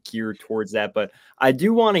be geared towards that. But I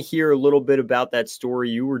do want to hear a little bit about that story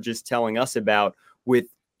you were just telling us about with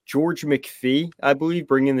George McPhee, I believe,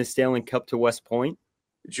 bringing the Stanley Cup to West Point.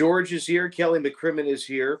 George is here. Kelly McCrimmon is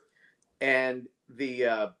here. And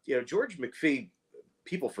George McPhee,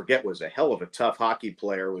 people forget, was a hell of a tough hockey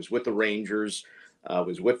player, was with the Rangers,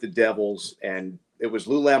 was with the Devils. And it was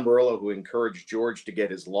Lou Lamoriello who encouraged George to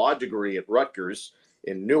get his law degree at Rutgers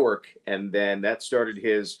in Newark. And then that started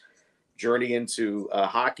his journey into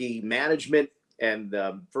hockey management. And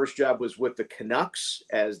first job was with the Canucks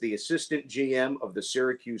as the assistant GM of the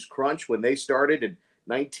Syracuse Crunch when they started in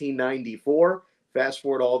 1994. Fast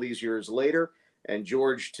forward all these years later. And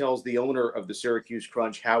George tells the owner of the Syracuse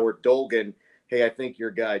Crunch, Howard Dolgan, hey, I think your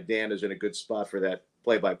guy Dan is in a good spot for that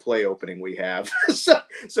play-by-play opening we have. so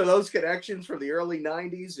those connections from the early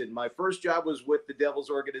 90s. And my first job was with the Devils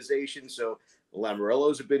organization. So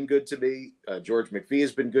Lamoriellos have been good to me. George McPhee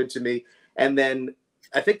has been good to me. And then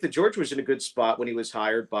I think that George was in a good spot when he was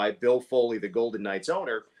hired by Bill Foley, the Golden Knights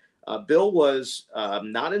owner. Bill was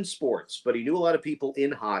not in sports, but he knew a lot of people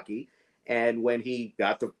in hockey. And when he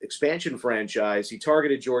got the expansion franchise, he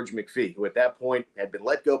targeted George McPhee, who at that point had been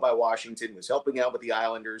let go by Washington, was helping out with the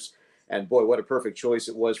Islanders. And boy, what a perfect choice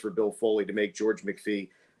it was for Bill Foley to make George McPhee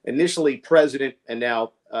initially president and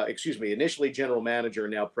now, initially general manager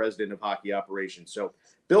and now president of hockey operations. So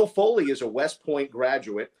Bill Foley is a West Point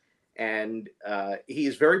graduate, and he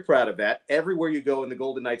is very proud of that. Everywhere you go in the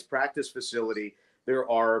Golden Knights practice facility, there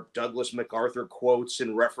are Douglas MacArthur quotes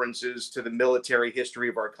and references to the military history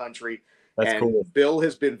of our country. That's cool. Bill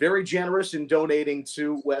has been very generous in donating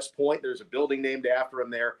to West Point. There's a building named after him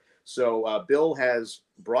there. So Bill has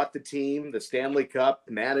brought the team, the Stanley Cup,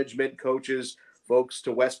 management, coaches, folks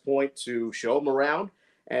to West Point to show them around.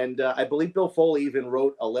 And I believe Bill Foley even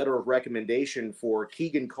wrote a letter of recommendation for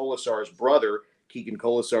Keegan Colasar's brother, Keegan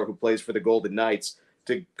Colasar, who plays for the Golden Knights,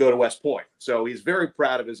 to go to West Point. So he's very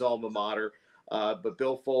proud of his alma mater. But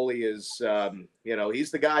Bill Foley is,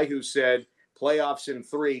 he's the guy who said playoffs in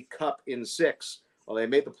 3, cup in 6. Well, they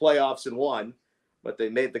made the playoffs in 1, but they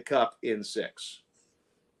made the cup in 6.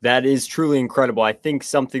 That is truly incredible. I think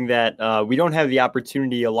something that we don't have the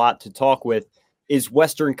opportunity a lot to talk with is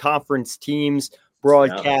Western Conference teams,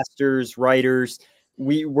 broadcasters, writers.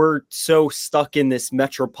 We're so stuck in this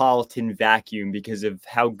metropolitan vacuum because of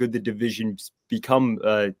how good the divisions become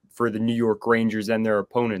for the New York Rangers and their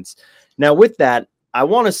opponents. Now, with that, I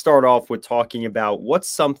want to start off with talking about what's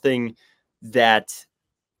something that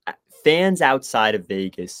fans outside of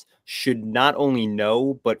Vegas should not only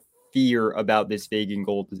know, but fear about this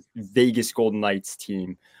Vegas Golden Knights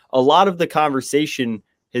team. A lot of the conversation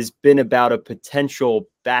has been about a potential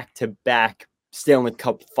back-to-back Stanley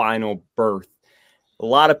Cup final berth. A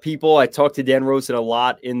lot of people, I talked to Dan Rosen a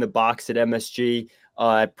lot in the box at MSG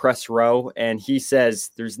at Press Row, and he says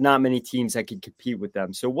there's not many teams that can compete with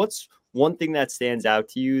them. So what's one thing that stands out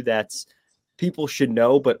to you that's people should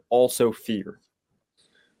know, but also fear?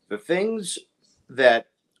 The things that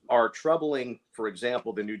are troubling, for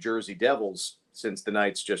example, the New Jersey Devils, since the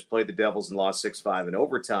Knights just played the Devils and lost 6-5 in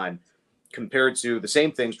overtime, compared to the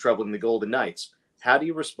same things troubling the Golden Knights. How do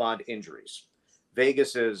you respond to injuries?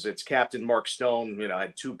 Vegas is its captain, Mark Stone,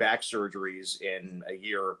 had 2 back surgeries in a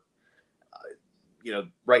year.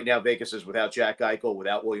 Right now Vegas is without Jack Eichel,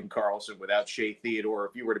 without William Karlsson, without Shea Theodore.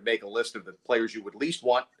 If you were to make a list of the players you would least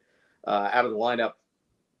want out of the lineup,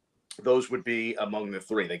 those would be among the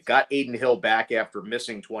 3. They got Adin Hill back after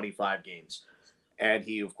missing 25 games. And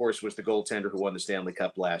he, of course, was the goaltender who won the Stanley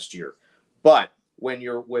Cup last year. But when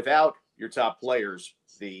you're without your top players,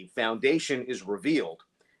 the foundation is revealed.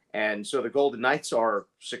 And so the Golden Knights are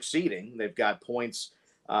succeeding. They've got points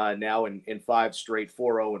now in 5 straight,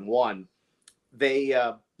 4-0-1. They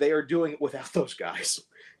are doing it without those guys.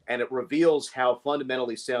 And it reveals how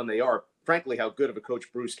fundamentally sound they are. Frankly, how good of a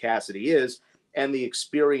coach Bruce Cassidy is. And the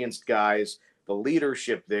experienced guys, the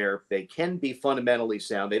leadership there, they can be fundamentally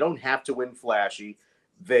sound. They don't have to win flashy.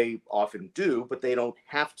 They often do, but they don't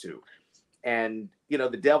have to. And,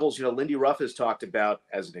 the Devils, Lindy Ruff has talked about,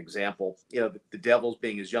 as an example, the Devils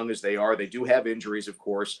being as young as they are, they do have injuries, of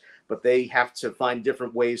course, but they have to find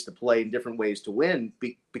different ways to play and different ways to win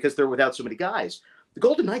because they're without so many guys. The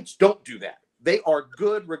Golden Knights don't do that. They are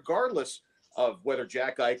good regardless of whether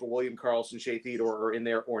Jack Eichel, William Karlsson, Shea Theodore are in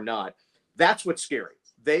there or not. That's what's scary.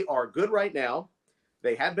 They are good right now.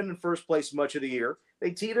 They have been in first place much of the year. They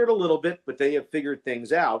teetered a little bit, but they have figured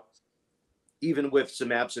things out, even with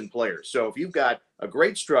some absent players. So if you've got a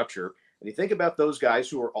great structure and you think about those guys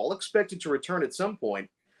who are all expected to return at some point,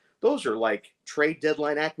 those are like trade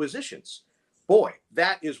deadline acquisitions. Boy,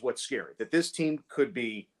 that is what's scary, that this team could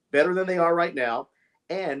be better than they are right now,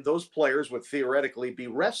 and those players would theoretically be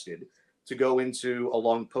rested to go into a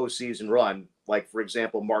long postseason run, like, for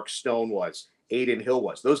example, Mark Stone was, Aiden Hill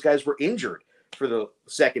was. Those guys were injured for the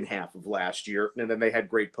second half of last year, and then they had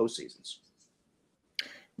great postseasons.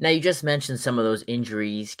 Now, you just mentioned some of those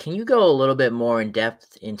injuries. Can you go a little bit more in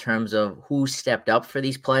depth in terms of who stepped up for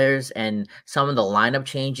these players and some of the lineup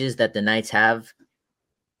changes that the Knights have?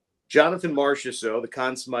 Jonathan Marchessault, the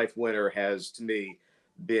Conn Smythe winner, has, to me,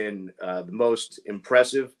 been the most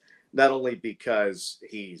impressive, not only because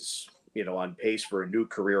he's, on pace for a new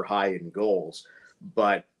career high in goals,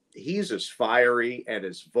 but he's as fiery and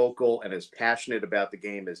as vocal and as passionate about the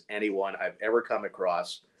game as anyone I've ever come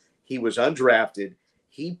across. He was undrafted.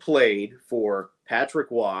 He played for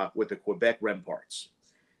Patrick Roy with the Quebec Remparts,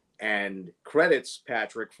 and credits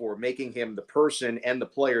Patrick for making him the person and the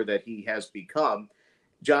player that he has become.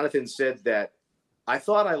 Jonathan said that, I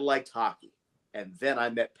thought I liked hockey, and then I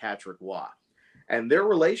met Patrick Roy. And their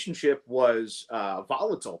relationship was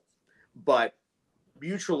volatile, but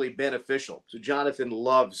mutually beneficial. So Jonathan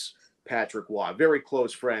loves Patrick Roy, very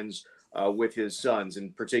close friends with his sons,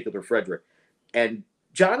 in particular Frederick. And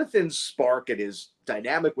Jonathan's spark and his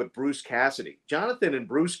dynamic with Bruce Cassidy. Jonathan and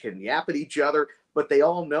Bruce can yap at each other, but they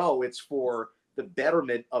all know it's for the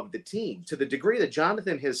betterment of the team, to the degree that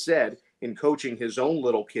Jonathan has said in coaching his own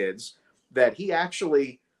little kids that he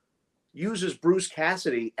actually uses Bruce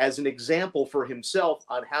Cassidy as an example for himself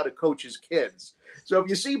on how to coach his kids. So if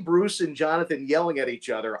you see Bruce and Jonathan yelling at each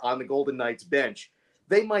other on the Golden Knights bench,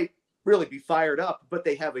 they might really be fired up, but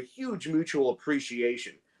they have a huge mutual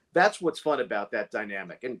appreciation. That's what's fun about that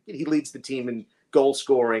dynamic. And he leads the team in goal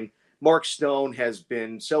scoring. Mark Stone has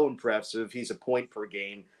been so impressive. He's a point per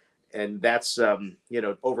game. And that's,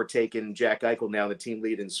 overtaken Jack Eichel now, the team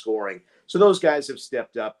lead in scoring. So those guys have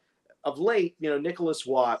stepped up. Of late, Nicholas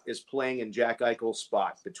Watt is playing in Jack Eichel's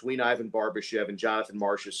spot between Ivan Barbashev and Jonathan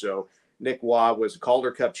Marchessault. Nick Watt was a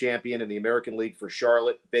Calder Cup champion in the American League for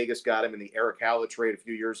Charlotte. Vegas got him in the Eric Howlett trade a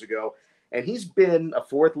few years ago. And he's been a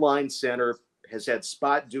fourth-line center, has had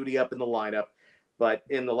spot duty up in the lineup. But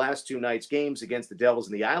in the last two nights' games against the Devils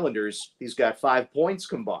and the Islanders, he's got 5 points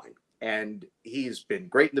combined. And he's been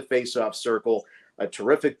great in the face-off circle, a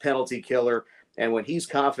terrific penalty killer. And when he's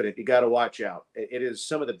confident, you got to watch out. It is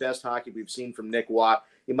some of the best hockey we've seen from Nick Watt.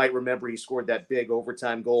 You might remember he scored that big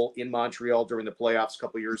overtime goal in Montreal during the playoffs a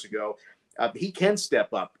couple of years ago. He can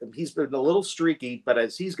step up. He's been a little streaky, but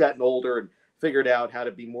as he's gotten older and figured out how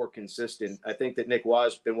to be more consistent, I think that Nick Watt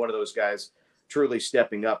has been one of those guys truly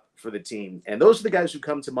stepping up for the team. And those are the guys who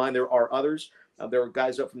come to mind. There are others. There are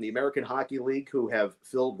guys up from the American Hockey League who have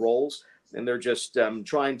filled roles, and they're just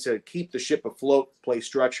trying to keep the ship afloat, play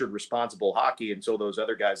structured, responsible hockey until those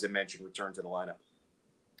other guys I mentioned return to the lineup.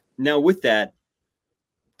 Now, with that,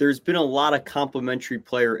 there's been a lot of complementary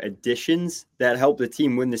player additions that helped the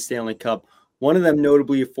team win the Stanley Cup. One of them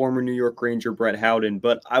notably a former New York Ranger, Brett Howden.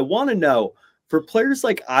 But I want to know, for players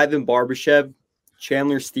like Ivan Barbashev,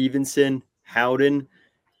 Chandler Stevenson, Howden,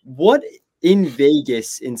 what in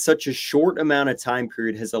Vegas in such a short amount of time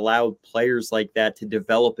period has allowed players like that to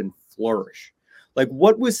develop and flourish? Like,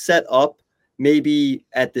 what was set up maybe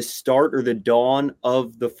at the start or the dawn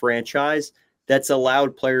of the franchise that's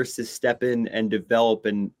allowed players to step in and develop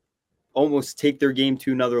and almost take their game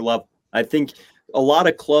to another level? I think a lot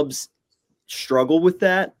of clubs struggle with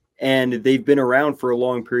that, and they've been around for a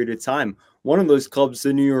long period of time. One of those clubs,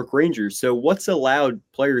 the New York Rangers. So what's allowed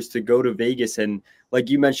players to go to Vegas and, like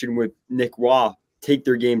you mentioned with Nick Roy, take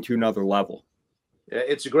their game to another level?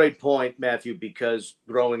 It's a great point, Matthew, because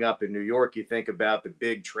growing up in New York, you think about the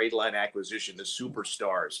big trade line acquisition, the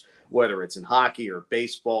superstars, whether it's in hockey or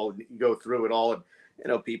baseball, you go through it all.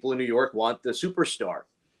 And, people in New York want the superstar.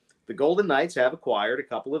 The Golden Knights have acquired a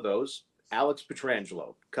couple of those. Alex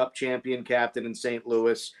Pietrangelo, Cup champion captain in St.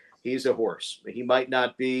 Louis. He's a horse. He might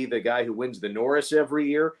not be the guy who wins the Norris every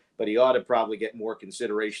year, but he ought to probably get more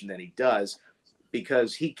consideration than he does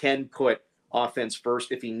because he can put offense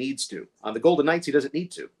first if he needs to. On the Golden Knights, he doesn't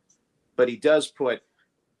need to, but he does put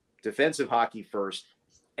defensive hockey first,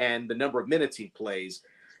 and the number of minutes he plays,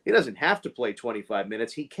 he doesn't have to play 25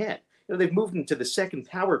 minutes. He can. They've moved him to the second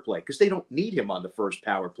power play because they don't need him on the first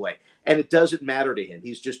power play, and it doesn't matter to him.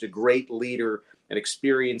 He's just a great leader, an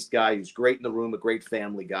experienced guy who's great in the room, a great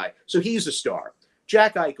family guy. So he's a star.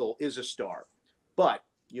 Jack Eichel is a star, but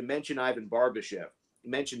You mentioned Ivan Barbashev. You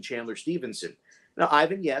mentioned Chandler Stevenson. Now,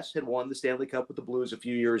 Ivan, yes, had won the Stanley Cup with the Blues a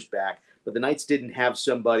few years back, but the Knights didn't have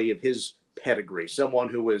somebody of his pedigree, someone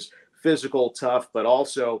who was physical, tough, but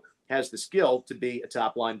also has the skill to be a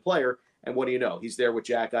top-line player. And what do you know? He's there with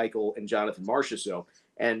Jack Eichel and Jonathan Marchessault,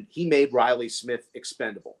 and he made Riley Smith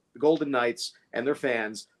expendable. The Golden Knights and their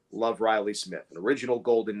fans love Riley Smith, an original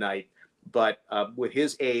Golden Knight, but with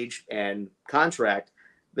his age and contract,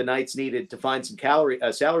 the Knights needed to find some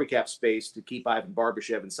salary cap space to keep Ivan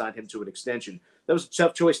Barbashev and sign him to an extension. That was a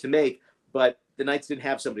tough choice to make, but the Knights didn't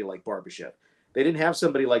have somebody like Barbashev. They didn't have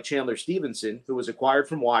somebody like Chandler Stevenson, who was acquired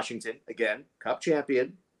from Washington, again, Cup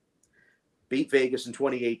champion, beat Vegas in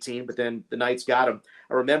 2018, but then the Knights got him.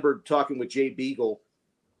 I remember talking with Jay Beagle,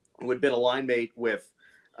 who had been a line mate with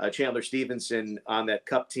Chandler Stevenson on that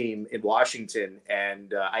Cup team in Washington,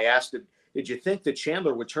 and I asked him, did you think that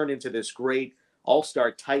Chandler would turn into this great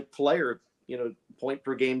all-star type player, point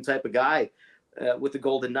per game type of guy with the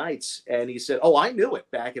Golden Knights? And he said, oh, I knew it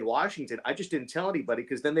back in Washington. I just didn't tell anybody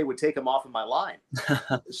because then they would take him off of my line.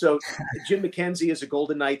 So Jim McKenzie is a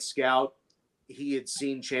Golden Knights scout. He had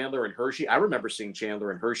seen Chandler and Hershey. I remember seeing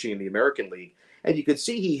Chandler and Hershey in the American League, and you could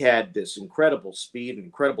see he had this incredible speed and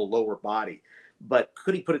incredible lower body. But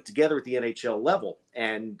could he put it together at the NHL level?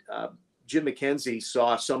 And Jim McKenzie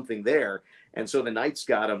saw something there. And so the Knights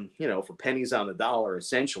got him, for pennies on the dollar,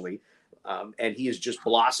 essentially. And he has just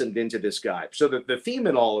blossomed into this guy. So the theme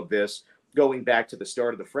in all of this, going back to the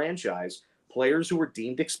start of the franchise, players who were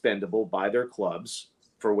deemed expendable by their clubs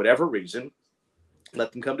for whatever reason,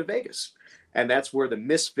 let them come to Vegas. And that's where the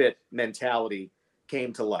misfit mentality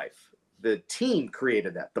came to life. The team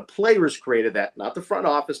created that. The players created that, not the front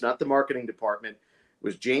office, not the marketing department. It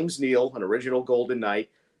was James Neal, an original Golden Knight,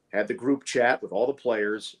 had the group chat with all the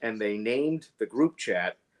players, and they named the group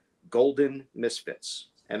chat Golden Misfits.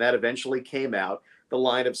 And that eventually came out. The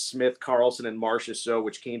line of Smith, Carlson, and Marchessault,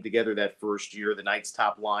 which came together that first year, the Knights'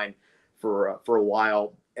 top line for a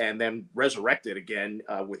while, and then resurrected again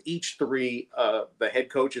with each three the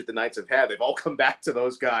head coaches the Knights have had. They've all come back to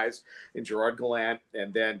those guys, in Gerard Gallant,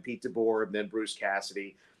 and then Pete DeBoer, and then Bruce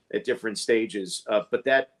Cassidy at different stages. But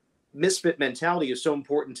that misfit mentality is so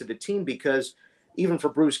important to the team because even for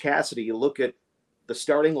Bruce Cassidy, you look at the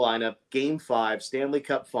starting lineup, Game 5, Stanley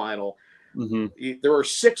Cup Final. Mm-hmm. There are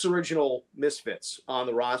 6 original misfits on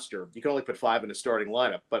the roster. You can only put 5 in a starting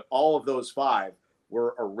lineup, but all of those 5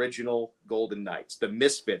 were original Golden Knights, the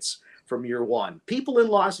misfits from year one. People in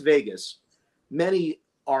Las Vegas, many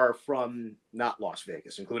are from not Las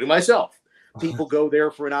Vegas, including myself. People go there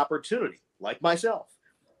for an opportunity, like myself,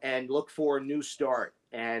 and look for a new start.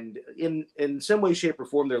 And in some way, shape, or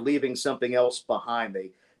form, they're leaving something else behind.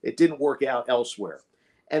 It didn't work out elsewhere.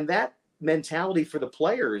 And that mentality for the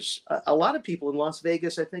players, a lot of people in Las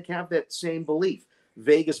Vegas, I think, have that same belief.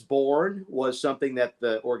 Vegas born was something that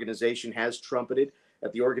the organization has trumpeted,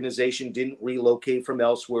 that the organization didn't relocate from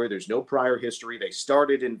elsewhere. There's no prior history. They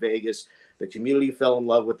started in Vegas. The community fell in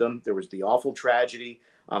love with them. There was the awful tragedy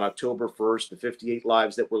on October 1st, the 58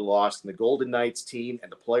 lives that were lost, and the Golden Knights team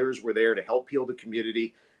and the players were there to help heal the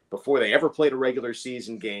community before they ever played a regular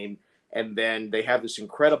season game. And then they have this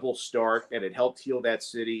incredible start, and it helped heal that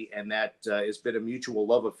city, and that has been a mutual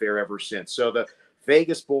love affair ever since. So the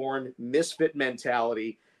Vegas-born misfit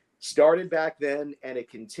mentality started back then, and it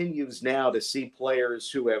continues now to see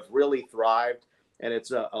players who have really thrived. And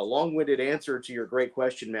it's a long-winded answer to your great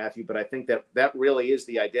question, Matthew, but I think that really is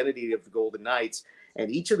the identity of the Golden Knights.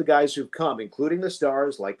 And each of the guys who've come, including the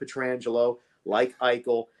stars like Pietrangelo, like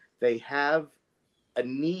Eichel, they have a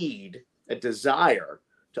need, a desire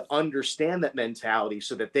to understand that mentality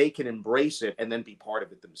so that they can embrace it and then be part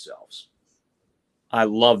of it themselves. I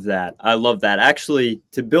love that. Actually,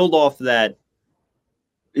 to build off that,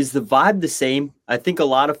 is the vibe the same? I think a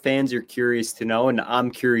lot of fans are curious to know, and I'm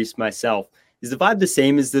curious myself. Is the vibe the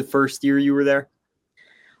same as the first year you were there?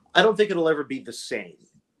 I don't think it'll ever be the same.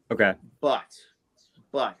 Okay. But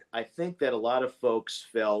I think that a lot of folks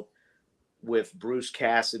felt with Bruce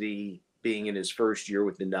Cassidy being in his first year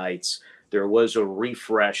with the Knights, there was a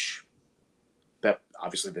refresh that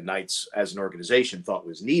obviously the Knights as an organization thought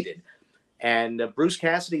was needed. And Bruce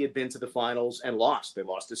Cassidy had been to the finals and lost. They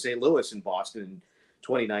lost to St. Louis and Boston in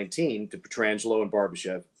 2019 to Pietrangelo and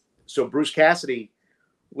Barbashev. So Bruce Cassidy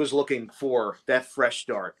was looking for that fresh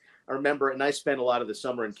start. I remember, and I spent a lot of the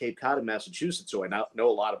summer in Cape Cod in Massachusetts, so I know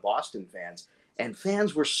a lot of Boston fans. And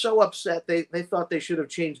fans were so upset, they thought they should have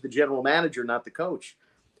changed the general manager, not the coach.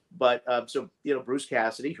 But so Bruce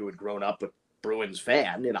Cassidy, who had grown up a Bruins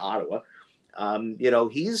fan in Ottawa,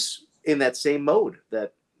 he's in that same mode,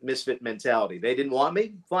 that misfit mentality. They didn't want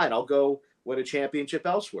me? Fine, I'll go win a championship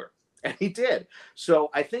elsewhere. And he did. So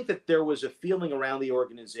I think that there was a feeling around the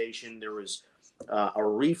organization. There was a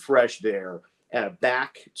refresh there and a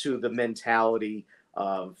back to the mentality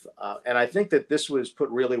of, and I think that this was put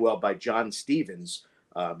really well by John Stevens,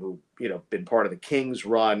 who, been part of the Kings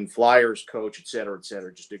run, Flyers coach, et cetera,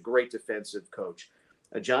 just a great defensive coach.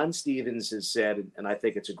 John Stevens has said, and I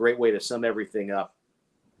think it's a great way to sum everything up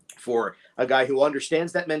for a guy who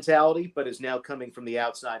understands that mentality, but is now coming from the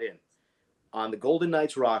outside in. On the Golden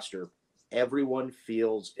Knights roster, everyone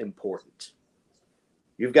feels important.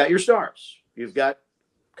 You've got your stars. You've got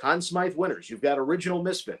Conn Smythe winners. You've got original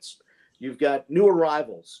misfits. You've got new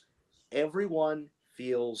arrivals. Everyone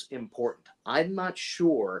feels important. I'm not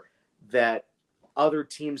sure that other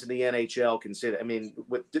teams in the NHL can say that. I mean,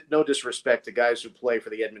 with no disrespect to guys who play for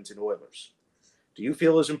the Edmonton Oilers. Do you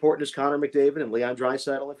feel as important as Connor McDavid and Leon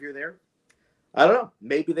Draisaitl if you're there? I don't know.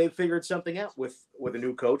 Maybe they've figured something out with a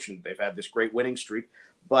new coach, and they've had this great winning streak.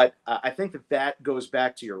 But I think that goes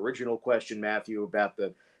back to your original question, Matthew, about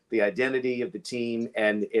the identity of the team,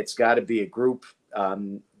 and it's got to be a group.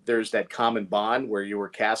 There's that common bond where you were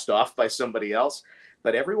cast off by somebody else,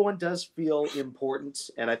 but everyone does feel important,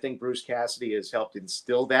 and I think Bruce Cassidy has helped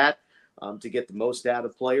instill that to get the most out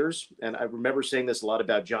of players. And I remember saying this a lot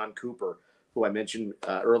about John Cooper, who I mentioned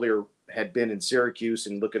earlier, had been in Syracuse,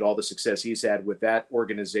 and look at all the success he's had with that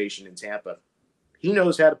organization in Tampa. He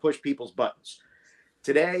knows how to push people's buttons.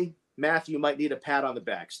 Today, Matthew might need a pat on the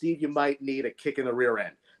back. Steve, you might need a kick in the rear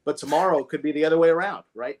end. But tomorrow could be the other way around,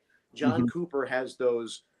 right? John Cooper has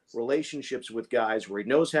those relationships with guys where he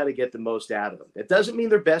knows how to get the most out of them. It doesn't mean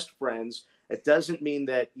they're best friends. It doesn't mean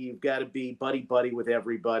that you've got to be buddy-buddy with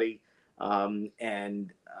everybody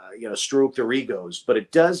and stroke their egos. But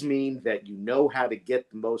it does mean that you know how to get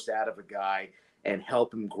the most out of a guy and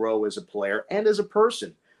help him grow as a player and as a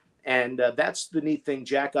person. And that's the neat thing.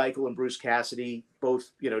 Jack Eichel and Bruce Cassidy,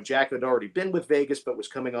 both, Jack had already been with Vegas, but was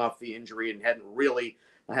coming off the injury and hadn't really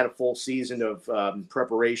had a full season of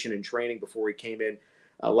preparation and training before he came in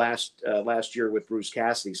last year with Bruce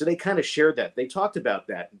Cassidy. So they kind of shared that. They talked about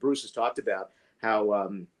that. Bruce has talked about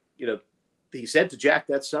how, he said to Jack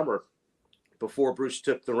that summer before Bruce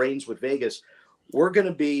took the reins with Vegas, we're going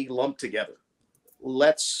to be lumped together.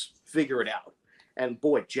 Let's figure it out. And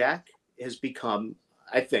boy, Jack has become,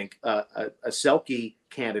 I think, a Selke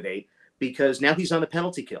candidate because now he's on the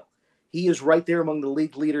penalty kill. He is right there among the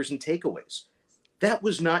league leaders in takeaways. That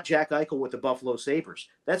was not Jack Eichel with the Buffalo Sabres.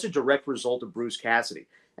 That's a direct result of Bruce Cassidy.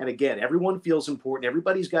 And again, everyone feels important.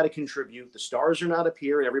 Everybody's got to contribute. The stars are not up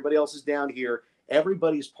here. Everybody else is down here.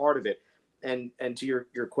 Everybody's part of it. And to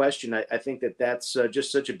your question, I think that's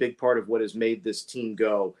just such a big part of what has made this team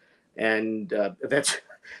go. And that's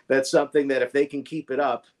something that if they can keep it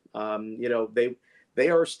up, they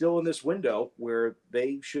are still in this window where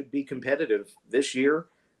they should be competitive this year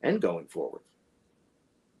and going forward.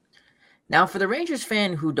 Now, for the Rangers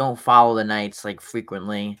fan who don't follow the Knights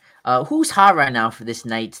frequently, who's hot right now for this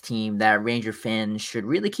Knights team that Ranger fans should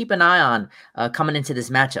really keep an eye on coming into this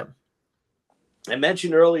matchup? I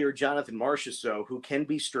mentioned earlier Jonathan Marchessault, who can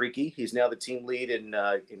be streaky. He's now the team lead in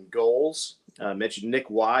goals. I mentioned Nick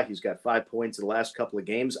Waugh. He's got 5 points in the last couple of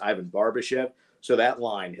games. Ivan Barbashev. So that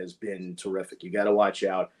line has been terrific. You got to watch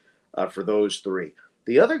out for those three.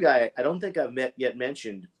 The other guy I don't think I've yet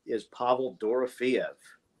mentioned is Pavel Dorofeev.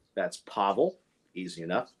 That's Pavel, easy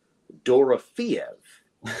enough. Dorofeev,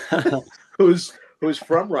 who's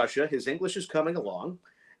from Russia. His English is coming along.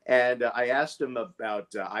 And I asked him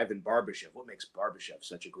about Ivan Barbashev. What makes Barbashev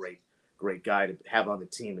such a great guy to have on the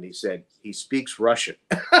team? And he said he speaks Russian.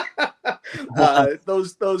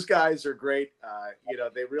 Those guys are great.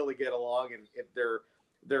 They really get along, and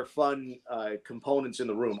they're fun components in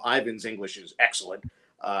the room. Ivan's English is excellent.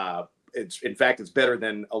 It's better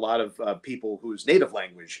than a lot of people whose native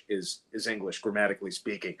language is English, grammatically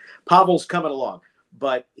speaking. Pavel's coming along,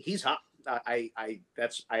 but he's hot. I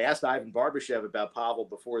asked Ivan Barbashev about Pavel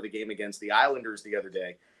before the game against the Islanders the other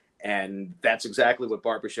day, and that's exactly what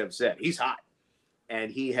Barbashev said. He's hot,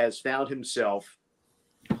 and he has found himself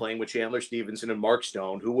playing with Chandler Stevenson and Mark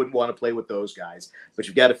Stone. Who wouldn't want to play with those guys? But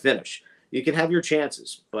you've got to finish. You can have your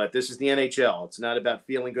chances, but this is the NHL. It's not about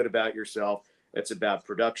feeling good about yourself. It's about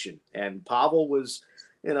production. And Pavel was,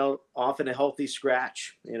 often a healthy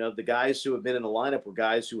scratch. The guys who have been in the lineup were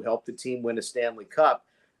guys who helped the team win a Stanley Cup.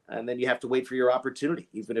 And then you have to wait for your opportunity,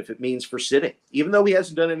 even if it means for sitting. Even though he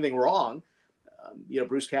hasn't done anything wrong,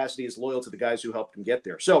 Bruce Cassidy is loyal to the guys who helped him get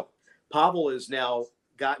there. So Pavel has now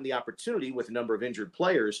gotten the opportunity with a number of injured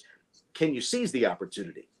players. Can you seize the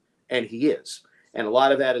opportunity? And he is. And a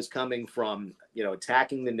lot of that is coming from,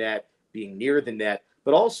 attacking the net, being near the net,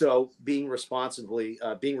 but also being responsible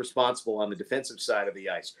on the defensive side of the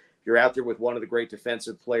ice. you're out there with one of the great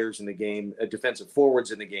defensive players in the game, defensive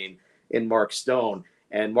forwards in the game, in Mark Stone.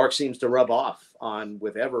 And Mark seems to rub off on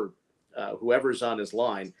whoever's on his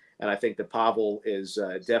line. And I think that Pavel is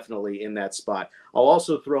definitely in that spot. I'll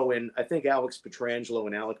also throw in, I think Alex Pietrangelo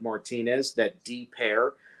and Alec Martinez, that D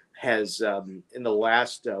pair has in the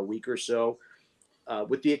last week or so,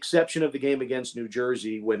 with the exception of the game against New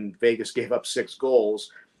Jersey when Vegas gave up 6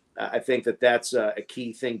 goals, I think that that's a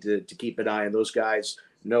key thing to keep an eye on. Those guys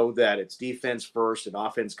know that it's defense first and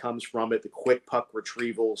offense comes from it. The quick puck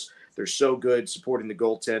retrievals, they're so good supporting the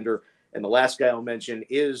goaltender. And the last guy I'll mention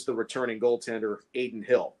is the returning goaltender, Aiden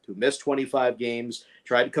Hill, who missed 25 games,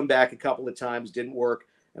 tried to come back a couple of times, didn't work.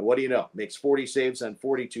 And what do you know? Makes 40 saves on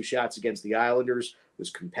 42 shots against the Islanders, was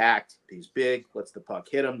compact. He's big, lets the puck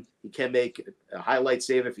hit him. He can make a highlight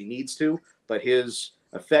save if he needs to, but his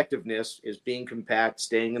effectiveness is being compact,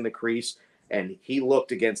 staying in the crease. And he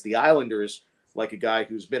looked against the Islanders like a guy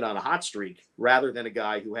who's been on a hot streak rather than a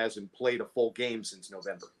guy who hasn't played a full game since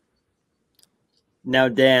November. Now,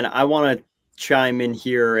 Dan, I want to chime in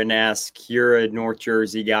here and ask, you're a North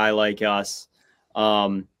Jersey guy like us.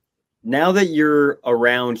 Now that you're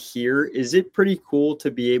around here, is it pretty cool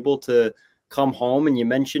to be able to come home? And you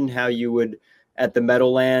mentioned how you would, at the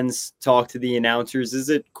Meadowlands, talk to the announcers. Is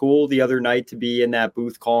it cool the other night to be in that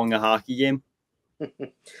booth calling a hockey game?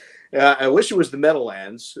 I wish it was the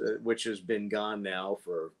Meadowlands, which has been gone now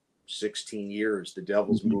for 16 years. The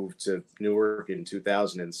Devils moved to Newark in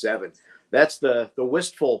 2007. That's the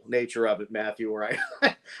wistful nature of it, Matthew, where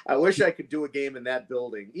I wish I could do a game in that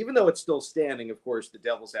building, even though it's still standing. Of course, the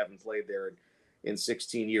Devils haven't played there in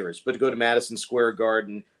 16 years. But to go to Madison Square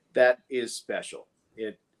Garden, that is special.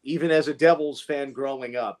 Even as a Devils fan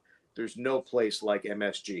growing up, there's no place like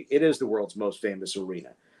MSG. It is the world's most famous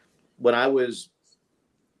arena. When I was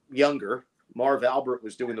younger, Marv Albert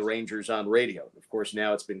was doing the Rangers on radio. Of course,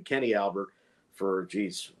 now it's been Kenny Albert for,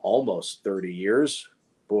 almost 30 years.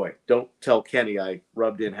 Boy, don't tell Kenny I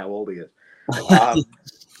rubbed in how old he is.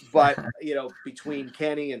 But, between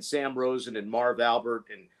Kenny and Sam Rosen and Marv Albert,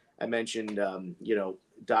 and I mentioned,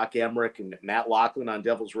 Doc Emmerich and Matt Loughlin on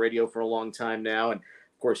Devils Radio for a long time now. And,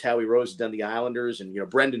 of course, Howie Rose has done the Islanders. And,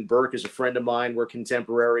 Brendan Burke is a friend of mine. We're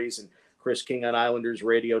contemporaries. And Chris King on Islanders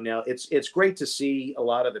Radio now. It's great to see a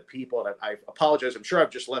lot of the people. And I apologize. I'm sure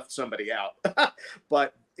I've just left somebody out.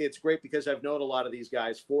 But it's great because I've known a lot of these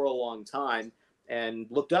guys for a long time and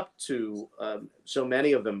looked up to so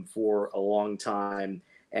many of them for a long time.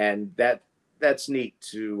 And that's neat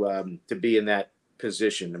to be in that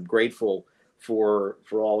position. I'm grateful for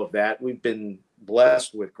all of that. We've been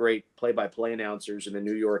blessed with great play-by-play announcers in the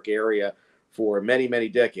New York area for many, many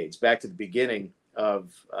decades, back to the beginning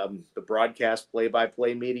of the broadcast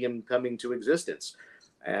play-by-play medium coming to existence.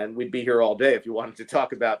 And we'd be here all day if you wanted to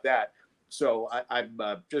talk about that. So I'm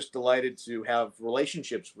just delighted to have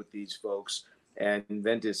relationships with these folks, and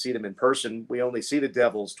then to see them in person. We only see the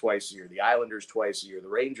Devils twice a year, the Islanders twice a year, the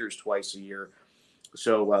Rangers twice a year.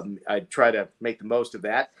 So I try to make the most of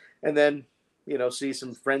that. And then, see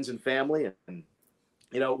some friends and family. And,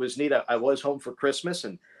 it was neat. I was home for Christmas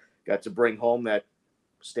and got to bring home that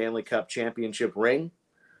Stanley Cup championship ring,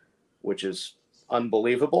 which is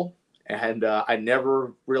unbelievable. And I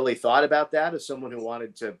never really thought about that as someone who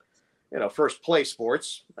wanted to, first play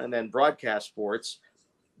sports and then broadcast sports.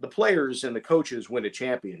 The players and the coaches win a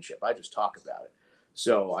championship. I just talk about it.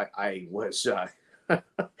 So I was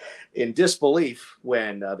in disbelief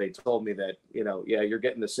when they told me that, you're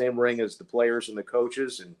getting the same ring as the players and the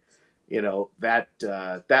coaches. And,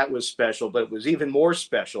 that was special. But it was even more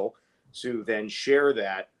special to then share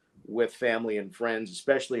that with family and friends,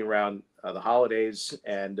 especially around the holidays.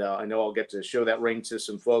 And I know I'll get to show that ring to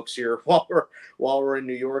some folks here while we're in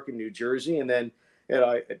New York and New Jersey. And then,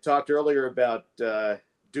 I talked earlier about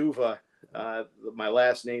Duva, my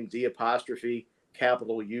last name, D apostrophe,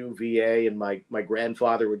 capital UVA, and my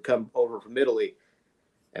grandfather would come over from Italy,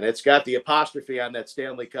 and it's got the apostrophe on that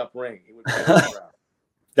Stanley Cup ring. He would be very proud.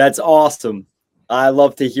 That's awesome. I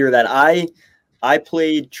love to hear that. I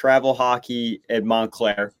played travel hockey at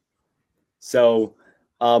Montclair, so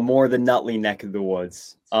more the Nutley neck of the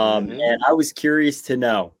woods. And I was curious to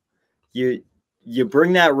know, you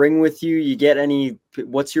bring that ring with you. You get any?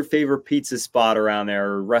 What's your favorite pizza spot around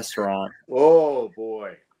there or restaurant? Oh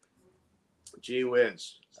boy, gee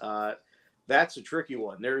whiz, that's a tricky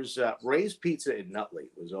one. There's Ray's Pizza in Nutley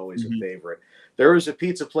was always a favorite. There was a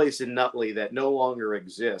pizza place in Nutley that no longer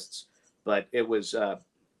exists, but it was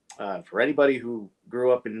for anybody who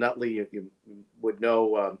grew up in Nutley, you would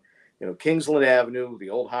know. Kingsland Avenue, the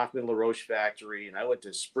old Hoffman LaRoche factory, and I went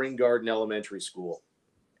to Spring Garden Elementary School.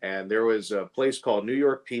 And there was a place called New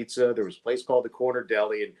York Pizza. There was a place called the Corner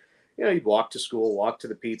Deli. And you'd walk to school, walk to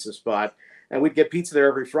the pizza spot, and we'd get pizza there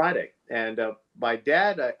every Friday. And my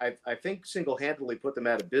dad, I think, single-handedly put them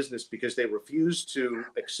out of business because they refused to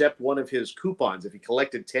accept one of his coupons. If he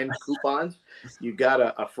collected 10 coupons, you got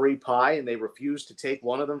a free pie, and they refused to take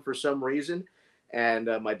one of them for some reason. And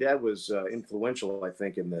my dad was influential, I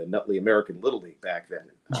think, in the Nutley American Little League back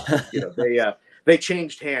then. They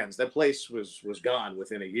changed hands. That place was gone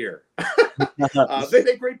within a year. They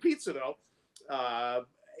make great pizza, though.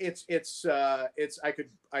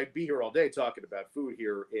 I'd be here all day talking about food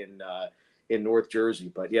here in North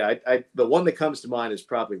Jersey, but yeah, the one that comes to mind is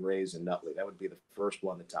probably Ray's in Nutley. That would be the first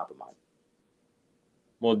one at the top of mind.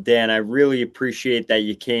 Well, Dan, I really appreciate that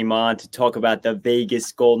you came on to talk about the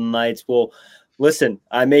Vegas Golden Knights. Well, listen,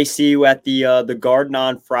 I may see you at the Garden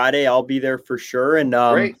on Friday. I'll be there for sure, and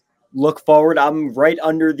Great. Look forward. I'm right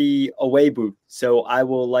under the away booth, so I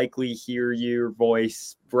will likely hear your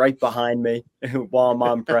voice right behind me while I'm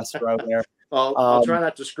on press row there. I'll try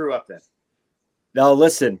not to screw up then. Now,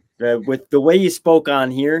 listen, with the way you spoke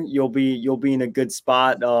on here, you'll be in a good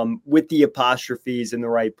spot with the apostrophes in the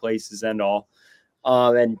right places and all.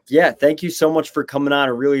 And yeah, thank you so much for coming on.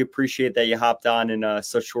 I really appreciate that you hopped on in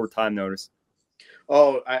such short time notice.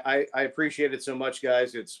 Oh, I appreciate it so much,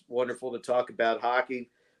 guys. It's wonderful to talk about hockey.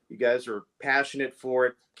 You guys are passionate for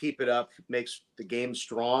it. Keep it up. It makes the game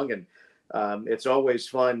strong, and it's always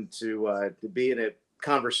fun to be in a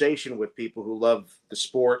conversation with people who love the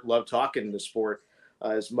sport, love talking the sport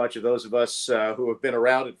as much as those of us who have been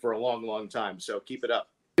around it for a long, long time. So keep it up.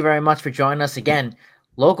 Thank you very much for joining us again.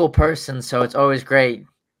 Local person, so it's always great,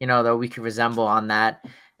 that we can resemble on that.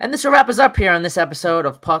 And this will wrap us up here on this episode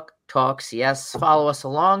of Puck Talk CS. Follow us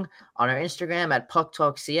along on our Instagram at Puck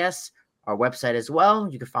Talk CS. Our website as well.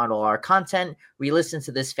 You can find all our content. Re-listen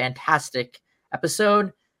to this fantastic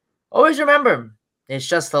episode. Always remember, it's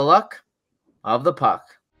just the luck of the puck.